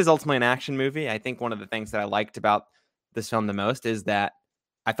this is ultimately an action movie. I think one of the things that I liked about this film the most is that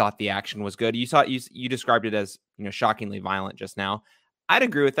I thought the action was good. You described it as shockingly violent just now. I'd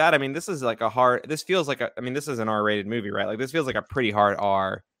agree with that. I mean, this is like a hard. This feels like a. I mean, this is an R-rated movie, right? Like this feels like a pretty hard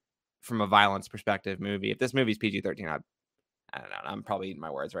R from a violence perspective movie. If this movie's PG-13, I don't know. I'm probably eating my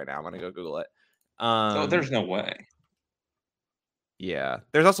words right now. I'm gonna go Google it. Oh, Um, there's no way. yeah.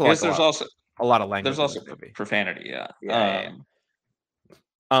 There's also Because like there's a lot of there's language in also this movie. profanity, yeah. Yeah.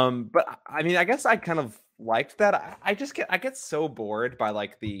 But I mean, I guess I kind of liked that. I get so bored by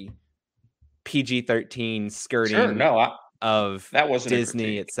like the PG-13 Sure, skirting no, of that wasn't a Disney,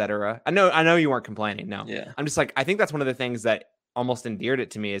 critique. etc. I know you weren't complaining. No. Yeah. I'm just like I think that's one of the things that almost endeared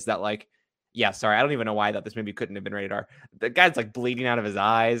it to me is that like yeah, sorry, I don't even know why that this movie couldn't have been rated R. The guy's like bleeding out of his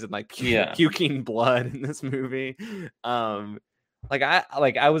eyes and like Yeah. puking blood in this movie. Um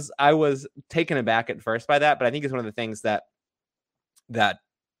I was taken aback at first by that, but I think it's one of the things that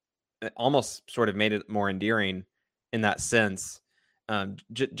almost sort of made it more endearing in that sense,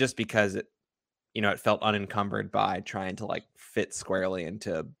 just because it felt unencumbered by trying to like fit squarely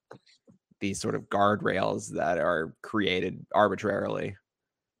into these sort of guardrails that are created arbitrarily.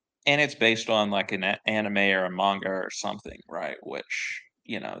 And it's based on, like, an anime or a manga or something, right? Which,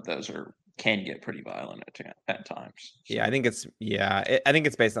 those can get pretty violent at times, Yeah, so I think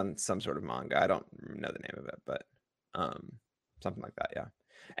it's based on some sort of manga. I don't know the name of it, but um, something like that. Yeah,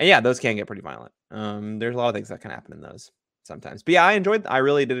 and yeah, those can get pretty violent. There's a lot of things that can happen in those sometimes. But yeah, I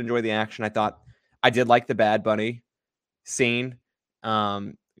really did enjoy the action. I thought I did like the Bad Bunny scene.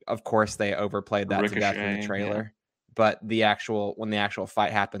 Of course, they overplayed that to death in the ricocheting, yeah. trailer, but when the actual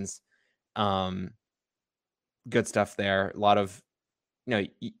fight happens, um, good stuff there. A lot of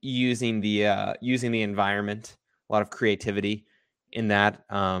using the environment, a lot of creativity in that,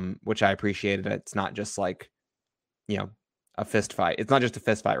 which I appreciated. It's not just like you know a fist fight. It's not just a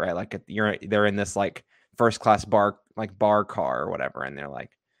fist fight, right? Like they're in this like first class bar car or whatever, and they're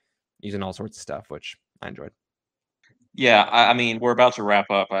like using all sorts of stuff, which I enjoyed. Yeah, I mean, we're about to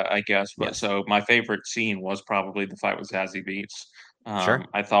wrap up, I guess, but Yes, so my favorite scene was probably the fight with Zazie Beetz. sure.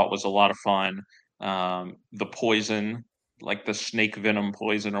 I thought was a lot of fun. The poison, like the snake venom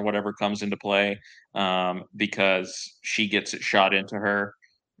poison or whatever comes into play, because she gets it shot into her,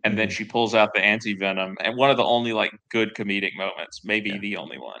 and then Hmm. she pulls out the anti-venom, and one of the only, like, good comedic moments, maybe Yeah, the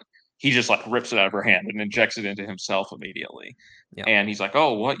only one, he just, like, rips it out of her hand and injects it into himself immediately. yeah. And he's like,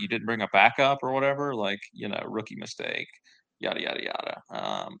 "Oh, what? You didn't bring a backup or whatever? Like, rookie mistake, yada yada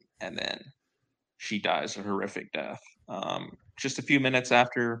yada." And then she dies a horrific death, just a few minutes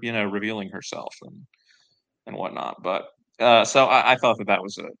after revealing herself and whatnot. But so I thought that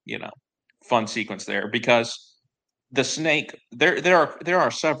was a fun sequence there because the snake there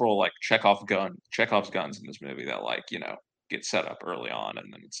are several like Chekhov's guns in this movie that like get set up early on,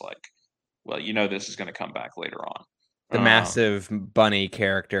 and then it's like, well, this is going to come back later on. The massive bunny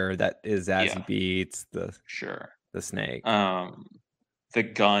character that is Yeah, Zazie Beats sure. the snake. um, the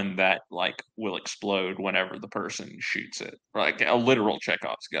gun that like will explode whenever the person shoots it, like a literal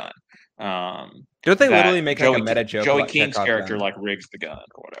Chekhov's gun. Don't they That literally make like a meta joke Joey about King's Chekhov character gun? like rigs the gun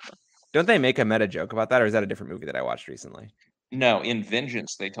or whatever. Don't they make a meta joke about that, or is that a different movie that I watched recently? No, in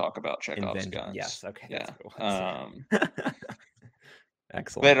Vengeance they talk about Chekhov's Invention. Yes. guns. Okay, that's Yeah. a good one. But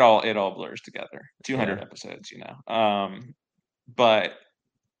Excellent. it all blurs together. Yeah. 200 episodes, but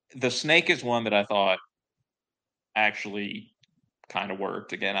the snake is one that I thought actually kind of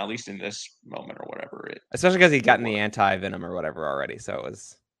worked again, at least in this moment or whatever Especially because he it gotten the worked. anti venom or whatever already, so it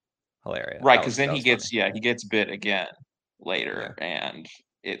was. hilarious. Right, That because was then that he was funny. gets bit again Yeah. later, and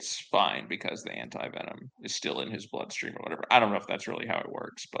it's fine because the anti-venom is still in his bloodstream or whatever. I don't know if that's really how it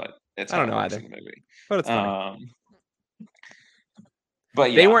works, but it's I how don't it know works in either, the movie. but it's funny. Um, but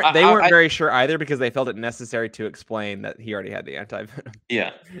They yeah, weren't they weren't very sure either because they felt it necessary to explain that he already had the anti-venom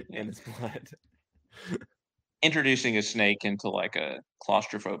yeah, yeah. in his blood. Introducing a snake into like a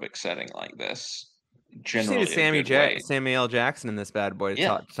claustrophobic setting like this, Just needed generally a good way. Samuel L. Jackson in this bad boy to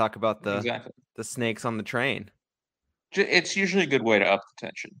Yeah, talk about exactly. the snakes on the train. It's usually a good way to up the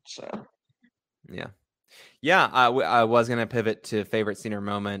tension. So Yeah. Yeah, I was gonna pivot to favorite scene or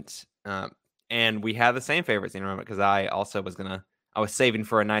moment, and we had the same favorite scene or moment because I was saving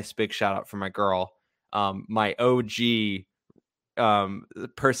for a nice big shout out for my girl, my OG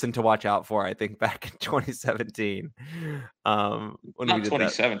person to watch out for. I think back in 2017, when we not did that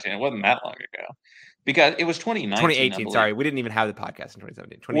 2017. It wasn't that long ago because it was 2019, I 2018. believe. Sorry, we didn't even have the podcast in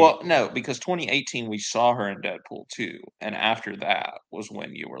 2017. Well, 2018. no, because 2018 we saw her in Deadpool 2, and after that was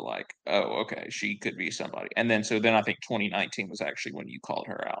when you were like, "Oh, okay, she could be somebody." And then I think 2019 was actually when you called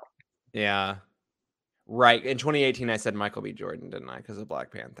her out. Yeah, right. In 2018, I said Michael B. Jordan, didn't I? Because of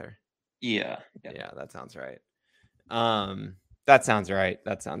Black Panther. Yeah, yeah, Yeah, that sounds right. That sounds right.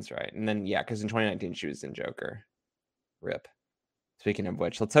 That sounds right. And then yeah, because in 2019 she was in Joker. Rip. Speaking of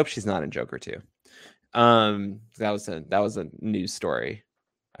which, let's hope she's not in Joker too. That was a news story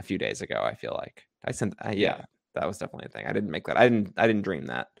a few days ago. I feel like yeah, that was definitely a thing. I didn't make that. I didn't dream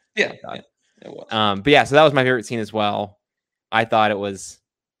that. yeah, Thank yeah. God. It was. But yeah, so that was my favorite scene as well. I thought it was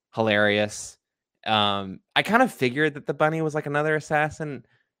hilarious. I kind of figured that the bunny was like another assassin,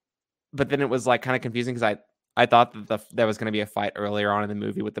 but then it was like kind of confusing because I thought that there was going to be a fight earlier on in the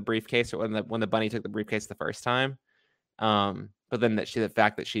movie with the briefcase, or when the bunny took the briefcase the first time. But then the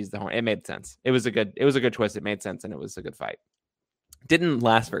fact that she's the horn, it made sense. It was a good twist. It made sense, and it was a good fight. Didn't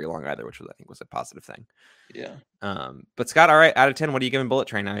last very long either, which I think was a positive thing. Yeah. But Scott, all right, out of 10, what are you giving Bullet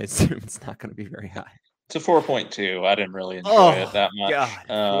Train? I assume it's not going to be very high. It's a 4.2. I didn't really enjoy it that much. God,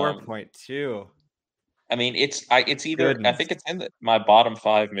 4.2. I mean, it's either I Goodness. think it's in my bottom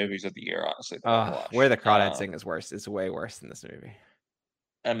 5 movies of the year, honestly, that I've watched. Where the Crawdads Sing is worse. It's way worse than this movie.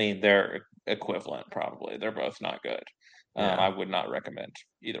 I mean, they're equivalent, probably. They're both not good. Yeah. I would not recommend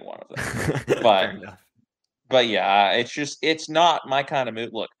either one of them. Fair enough. But yeah, it's not my kind of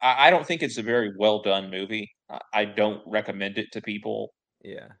movie. Look, I don't think it's a very well done movie. I don't recommend it to people.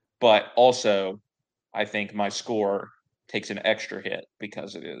 Yeah. But also, I think my score takes an extra hit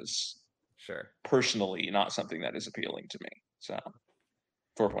because it is Sure. personally not something that is appealing to me. So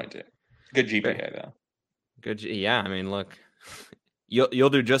 4.2. Good GPA though. Good. Yeah. I mean, look, you'll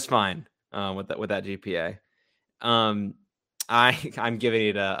do just fine with that GPA. I'm giving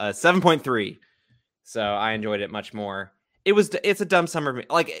it a 7.3. So I enjoyed it much more. It's a dumb summer.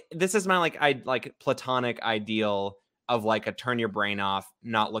 Like this is my like platonic ideal of like a turn your brain off,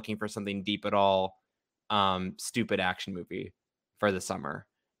 not looking for something deep at all, stupid action movie for the summer.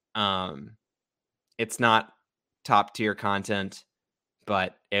 It's not top tier content,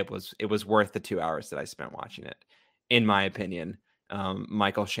 but it was worth the 2 hours that I spent watching it, in my opinion.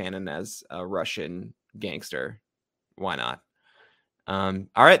 Michael Shannon as a Russian gangster. Why not? All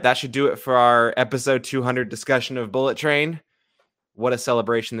right, that should do it for our episode 200 discussion of Bullet Train. What a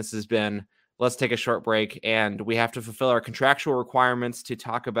celebration this has been. Let's take a short break, and we have to fulfill our contractual requirements to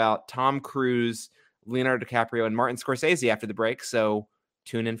talk about Tom Cruise, Leonardo DiCaprio, and Martin Scorsese after the break. So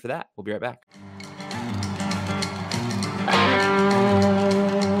tune in for that. We'll be right back.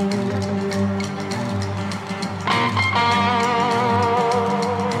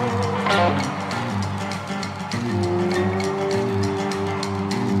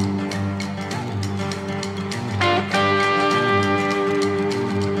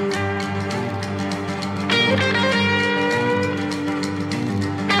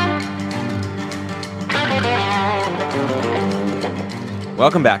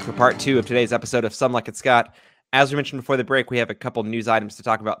 Welcome back for part 2 of today's episode of Some Like It Scott. As we mentioned before the break, we have a couple news items to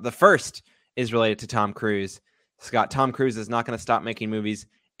talk about. The first is related to Tom Cruise. Scott, Tom Cruise is not going to stop making movies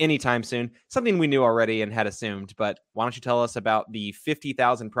anytime soon. Something we knew already and had assumed, but why don't you tell us about the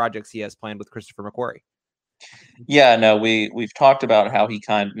 50,000 projects he has planned with Christopher McQuarrie? Yeah, no, we've talked about how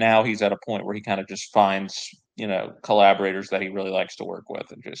now he's at a point where he kind of just finds, collaborators that he really likes to work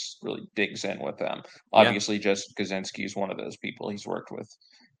with and just really digs in with them. Obviously, Joseph Kosinski is one of those people. He's worked with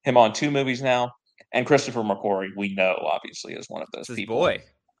him on 2 movies now, and Christopher McQuarrie, we know obviously is one of those It's his people. boy.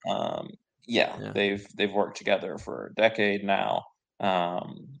 Yeah, they've worked together for a decade now,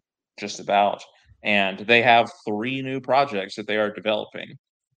 just about, and they have 3 new projects that they are developing.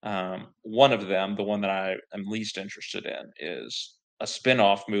 One of them, the one that I am least interested in, is a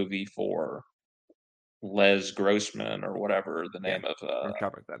spin-off movie for Les Grossman or whatever the Yeah, name of from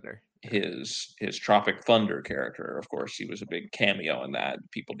Tropic Thunder. Yeah. his Tropic Thunder character. Of course, he was a big cameo in that.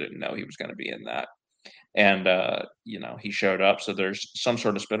 People didn't know he was going to be in that, and he showed up. So there's some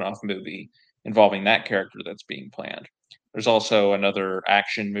sort of spin-off movie involving that character that's being planned. There's also another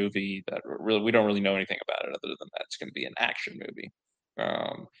action movie that really we don't really know anything about it other than that it's going to be an action movie.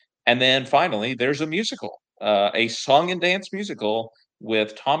 And then finally, there's a musical, a song and dance musical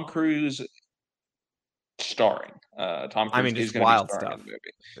with Tom Cruise starring. Tom I Cruise mean, is just going to be wild starring in stuff. the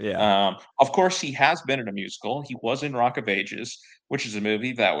movie. Yeah. Of course, he has been in a musical. He was in Rock of Ages, which is a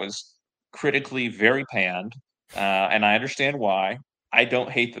movie that was critically very panned, and I understand why. I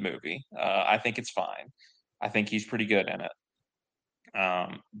don't hate the movie. I think it's fine. I think he's pretty good in it.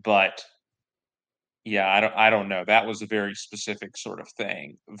 But yeah, I don't know. That was a very specific sort of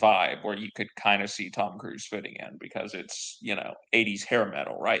thing, vibe where you could kind of see Tom Cruise fitting in because it's, 80s hair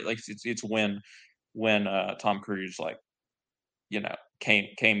metal, right? Like it's when Tom Cruise like,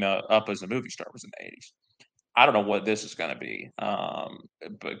 came up as a movie star was in the 80s. I don't know what this is going to be.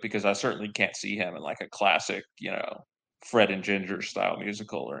 But because I certainly can't see him in like a classic, Fred and Ginger style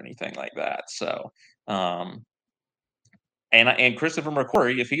musical or anything like that. So, um and Christopher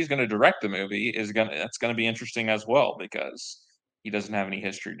McQuarrie, if he's gonna direct the movie, that's gonna be interesting as well because he doesn't have any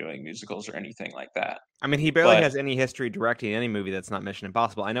history doing musicals or anything like that. I mean, he barely But has any history directing any movie that's not Mission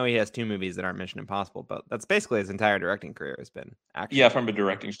Impossible. I know he has 2 movies that aren't Mission Impossible, but that's basically his entire directing career has been yeah, action. from a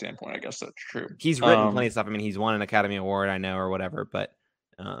directing standpoint, I guess that's true. He's written plenty of stuff. I mean, he's won an Academy Award, I know, or whatever, but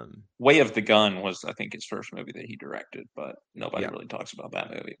um, Way of the Gun was, I think, his first movie that he directed, but nobody yeah. really talks about that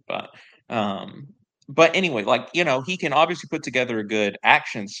movie. But anyway, like, he can obviously put together a good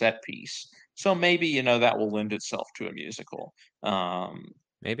action set piece. So maybe, that will lend itself to a musical.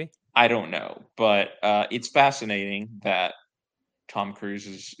 Maybe. I don't know, but it's fascinating that Tom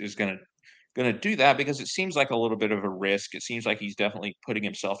Cruise is gonna do that because it seems like a little bit of a risk. It seems like he's definitely putting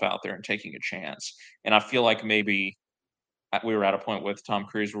himself out there and taking a chance. And I feel like maybe we were at a point with Tom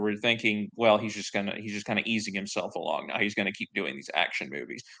Cruise where we're thinking, well, he's just kind of easing himself along now. He's gonna keep doing these action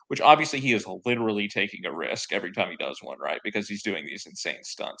movies, which obviously he is literally taking a risk every time he does one, right? Because he's doing these insane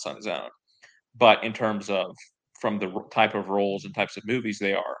stunts on his own. But in terms of from the type of roles and types of movies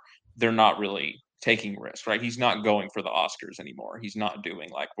they're not really taking risks, right? He's not going for the Oscars anymore. He's not doing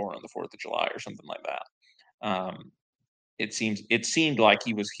like Born on the 4th of July or something like that. It seemed like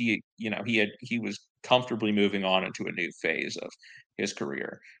he was comfortably moving on into a new phase of his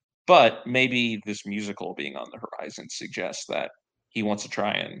career. But maybe this musical being on the horizon suggests that he wants to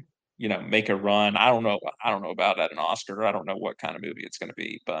try and make a run. I don't know. I don't know about at an Oscar. I don't know what kind of movie it's going to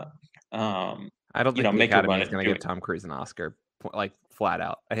be, but I don't think the make a Academy run is at going to give doing. Tom Cruise an Oscar, like flat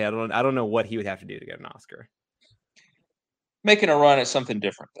out. I don't know what he would have to do to get an Oscar. Making a run at something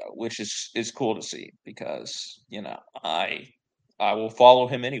different though, which is cool to see because I will follow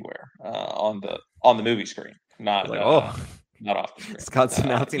him anywhere on the movie screen, Like, oh, not off the screen. Scott's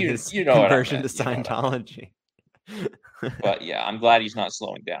announcing You his you know what I conversion meant. to You know what I meant. Scientology. But yeah, I'm glad he's not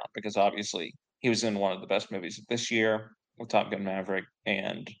slowing down because obviously he was in one of the best movies of this year with Top Gun Maverick,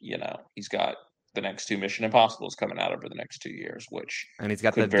 and he's got the next 2 Mission Impossibles coming out over the next 2 years, which And he's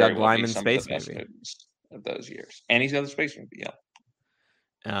got the could very Doug well be Lyman some of the space best movie. movies of those years. And he's got the space movie,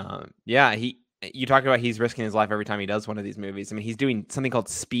 yeah. Yeah, you talk about he's risking his life every time he does one of these movies. I mean, he's doing something called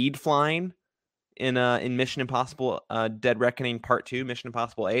speed flying in Mission Impossible Dead Reckoning Part 2, Mission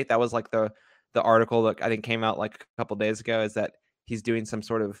Impossible 8. That was like the article that I think came out like a couple days ago, is that he's doing some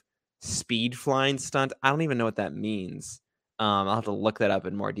sort of speed flying stunt. I don't even know what that means. I'll have to look that up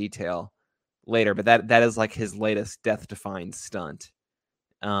in more detail later, but that is like his latest death defying stunt.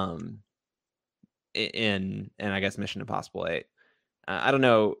 In I guess Mission Impossible 8. I don't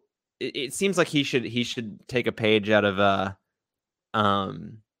know. It seems like he should take a page out of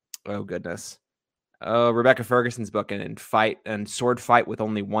oh goodness, Rebecca Ferguson's book and fight and sword fight with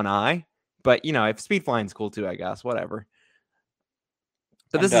only one eye. But if speed flying's cool too, I guess whatever.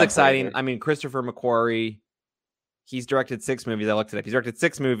 But this is exciting. I mean, Christopher McQuarrie, he's directed 6 movies. I looked it up. He's directed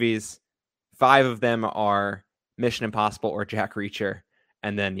 6 movies. 5 of them are Mission Impossible or Jack Reacher,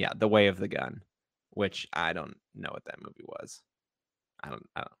 and then The Way of the Gun, which I don't know what that movie was. I don't.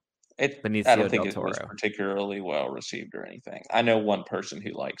 I Benicio don't think del it was Toro. particularly well received or anything. I know one person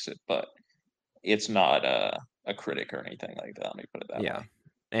who likes it, but it's not a critic or anything like that. Let me put it that way.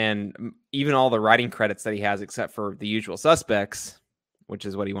 And even all the writing credits that he has, except for The Usual Suspects, which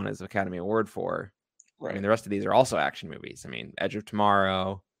is what he won his Academy Award for. Right. I mean, the rest of these are also action movies. I mean, Edge of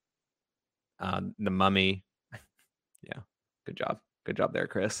Tomorrow, The Mummy. Yeah, good job there,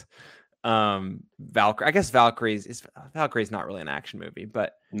 Chris. Valkyrie. I guess Valkyrie's not really an action movie,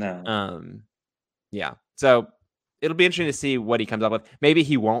 but No. yeah. So it'll be interesting to see what he comes up with. Maybe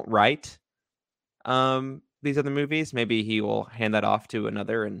he won't write these other movies. Maybe he will hand that off to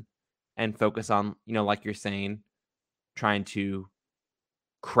another and focus on, like you're saying, trying to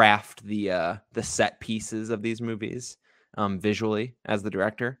craft the set pieces of these movies visually as the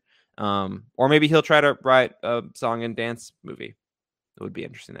director. Or maybe he'll try to write a song and dance movie. It would be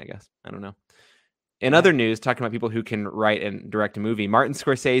interesting, I guess. I don't know. In other news, talking about people who can write and direct a movie, Martin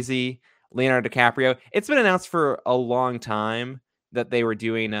Scorsese, Leonardo DiCaprio. It's been announced for a long time that they were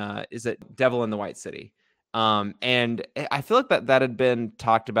doing is it Devil in the White City? And I feel like that had been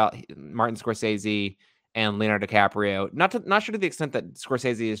talked about, Martin Scorsese and Leonardo DiCaprio. Not sure to the extent that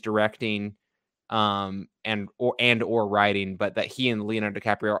Scorsese is directing and or writing, but that he and Leonardo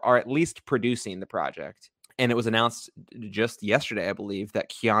DiCaprio are at least producing the project. And it was announced just yesterday, I believe, that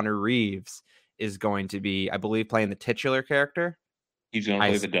Keanu Reeves is going to be, I believe, playing the titular character. He's going to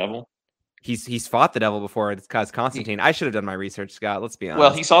play the devil. He's fought the devil before as Constantine. I should have done my research, Scott. Let's be honest.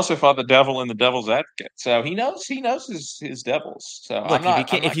 Well, he's also fought the devil in The Devil's Advocate, so he knows his devils. So look,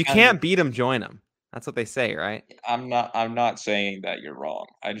 if you can't beat him, join him. That's what they say, right? I'm not saying that you're wrong.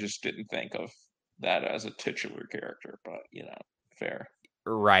 I just didn't think of that as a titular character, but fair.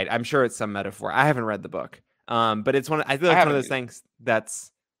 Right. I'm sure it's some metaphor. I haven't read the book. But it's I feel like it's one of those things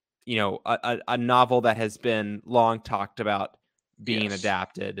that's, a novel that has been long talked about being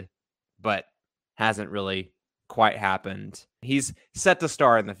adapted, but hasn't really quite happened. He's set to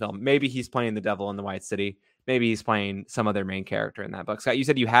star in the film. Maybe he's playing the devil in the White City. Maybe he's playing some other main character in that book. Scott, you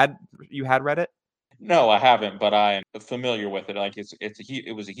said you had read it? No, I haven't, but I am familiar with it. Like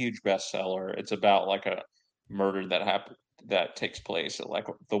it was a huge bestseller. It's about like a murder that takes place at like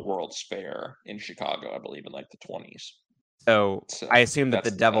the World's Fair in Chicago, I believe, in like the 20s. So I assume that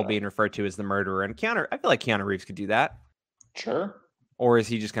the devil being referred to as the murderer, and I feel like Keanu Reeves could do that. Sure. Or is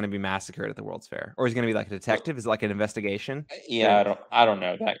he just going to be massacred at the World's Fair? Or is he going to be like a detective? Is it like an investigation? Yeah, I don't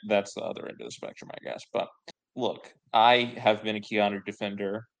know. That's the other end of the spectrum, I guess. But look, I have been a Keanu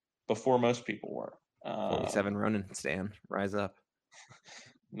defender before most people were. 47 Ronin stan, rise up.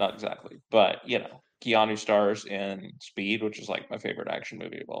 Not exactly, but Keanu stars in Speed, which is like my favorite action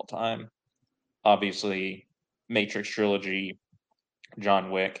movie of all time. Obviously, Matrix trilogy,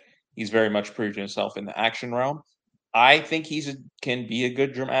 John Wick. He's very much proved himself in the action realm. I think can be a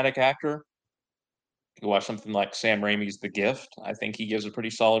good dramatic actor. You watch something like Sam Raimi's The Gift. I think he gives a pretty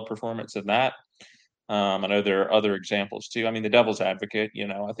solid performance in that. I know there are other examples too. I mean, The Devil's Advocate.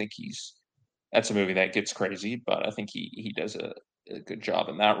 I think that's a movie that gets crazy, but I think he does a good job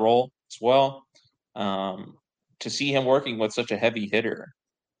in that role as well. To see him working with such a heavy hitter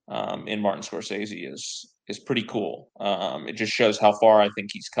in Martin Scorsese is pretty cool. It just shows how far I think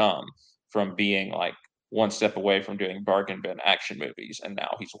he's come from being like one step away from doing bargain bin action movies, and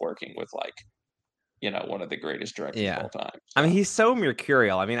now he's working with like one of the greatest directors of all time. So. I mean, he's so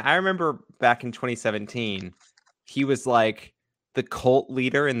mercurial. I mean, I remember back in 2017, he was like the cult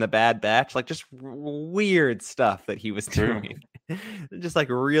leader in The Bad Batch, like just weird stuff that he was doing. Just like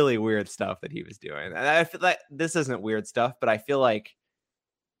really weird stuff that he was doing. And I feel like this isn't weird stuff, but I feel like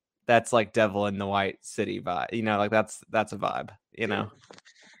that's like Devil in the White City vibe. Like that's a vibe,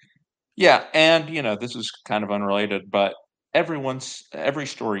 Yeah, and this is kind of unrelated, but every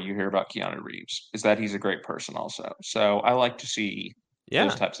story you hear about Keanu Reeves is that he's a great person also. So I like to see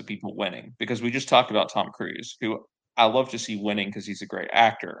those types of people winning, because we just talked about Tom Cruise, who I love to see winning because he's a great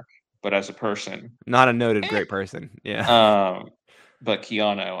actor, but as a person, not a noted great person. Yeah. But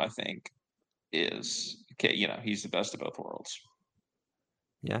Keanu, I think, is he's the best of both worlds.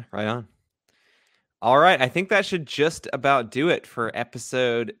 Yeah, right on. All right, I think that should just about do it for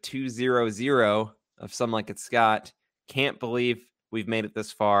episode 200 of Some Like It Scott. Can't believe we've made it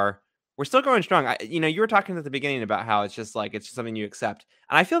this far. We're still going strong. You were talking at the beginning about how it's just something you accept,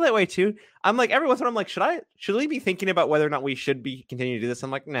 and I feel that way too. I'm like, every once in a while, I'm like, should we be thinking about whether or not we should be continuing to do this?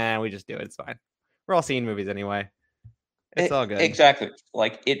 I'm like, nah, we just do it. It's fine. We're all seeing movies anyway. It's all good. Exactly.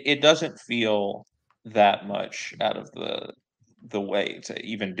 Like it doesn't feel that much out of the way to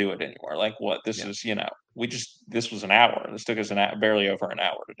even do it anymore. Like what this is, this was an hour. This took us barely over an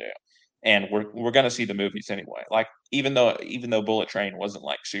hour to do, and we're gonna see the movies anyway. Like even though Bullet Train wasn't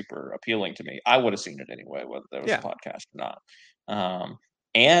like super appealing to me, I would have seen it anyway, whether there was a podcast or not.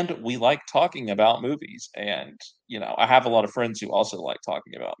 And we like talking about movies, and I have a lot of friends who also like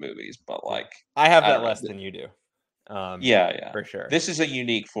talking about movies, but like I have that less than you do. Yeah, for sure. This is a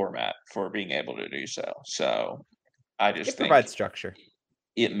unique format for being able to do so. So I just think provides structure.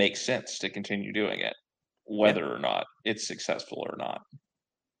 It makes sense to continue doing it, whether or not it's successful or not.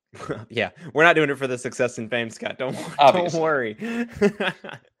 Yeah, we're not doing it for the success and fame, Scott. Don't Obviously. worry.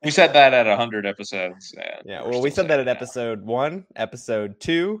 We said that at 100 episodes. Yeah, we're well, we still said that saying at it now. episode 1, episode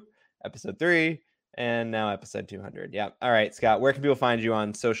 2, episode 3, and now episode 200. Yeah. All right, Scott, where can people find you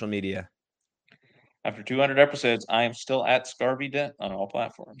on social media? After 200 episodes, I am still at Scarvy Dent on all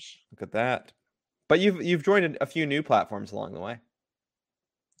platforms. Look at that. But you've joined a few new platforms along the way.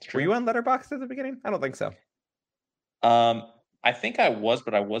 Were you on Letterboxd at the beginning? I don't think so. I think I was,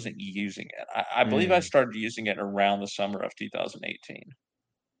 but I wasn't using it. I believe I started using it around the summer of 2018.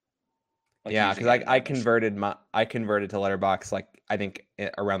 Yeah, because I converted to Letterboxd like I think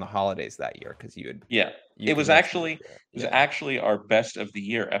around the holidays that year because it was actually our best of the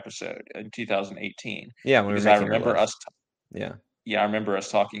year episode in 2018. Yeah, because I remember us. I remember us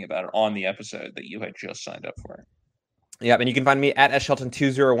talking about it on the episode that you had just signed up for. Yeah, and you can find me at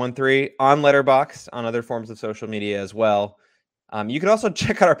shelton2013 on Letterboxd, on other forms of social media as well. You can also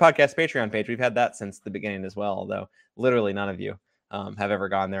check out our podcast Patreon page. We've had that since the beginning as well, although literally none of you have ever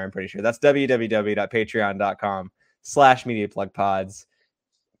gone there, I'm pretty sure. That's www.patreon.com/MediaPlugPods.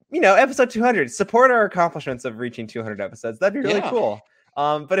 Episode 200. Support our accomplishments of reaching 200 episodes. That'd be really cool.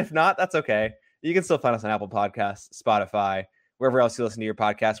 But if not, that's okay. You can still find us on Apple Podcasts, Spotify, wherever else you listen to your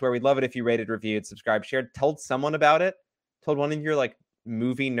podcast, where we'd love it if you rated, reviewed, subscribed, shared, told someone about it, told one of your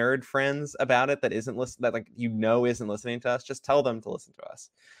movie nerd friends about it that isn't listening, isn't listening to us. Just tell them to listen to us.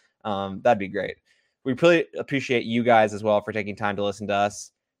 That'd be great. We really appreciate you guys as well for taking time to listen to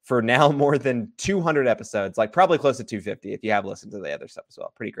us for now more than 200 episodes, probably close to 250 if you have listened to the other stuff as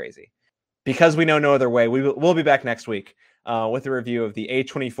well. Pretty crazy. Because we know no other way, we'll be back next week with a review of the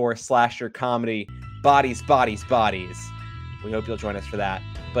A24 slasher comedy Bodies, Bodies, Bodies. We hope you'll join us for that.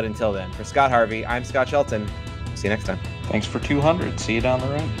 But until then, for Scott Harvey, I'm Scott Shelton. See you next time. Thanks for 200. See you down the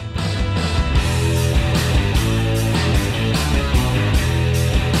road.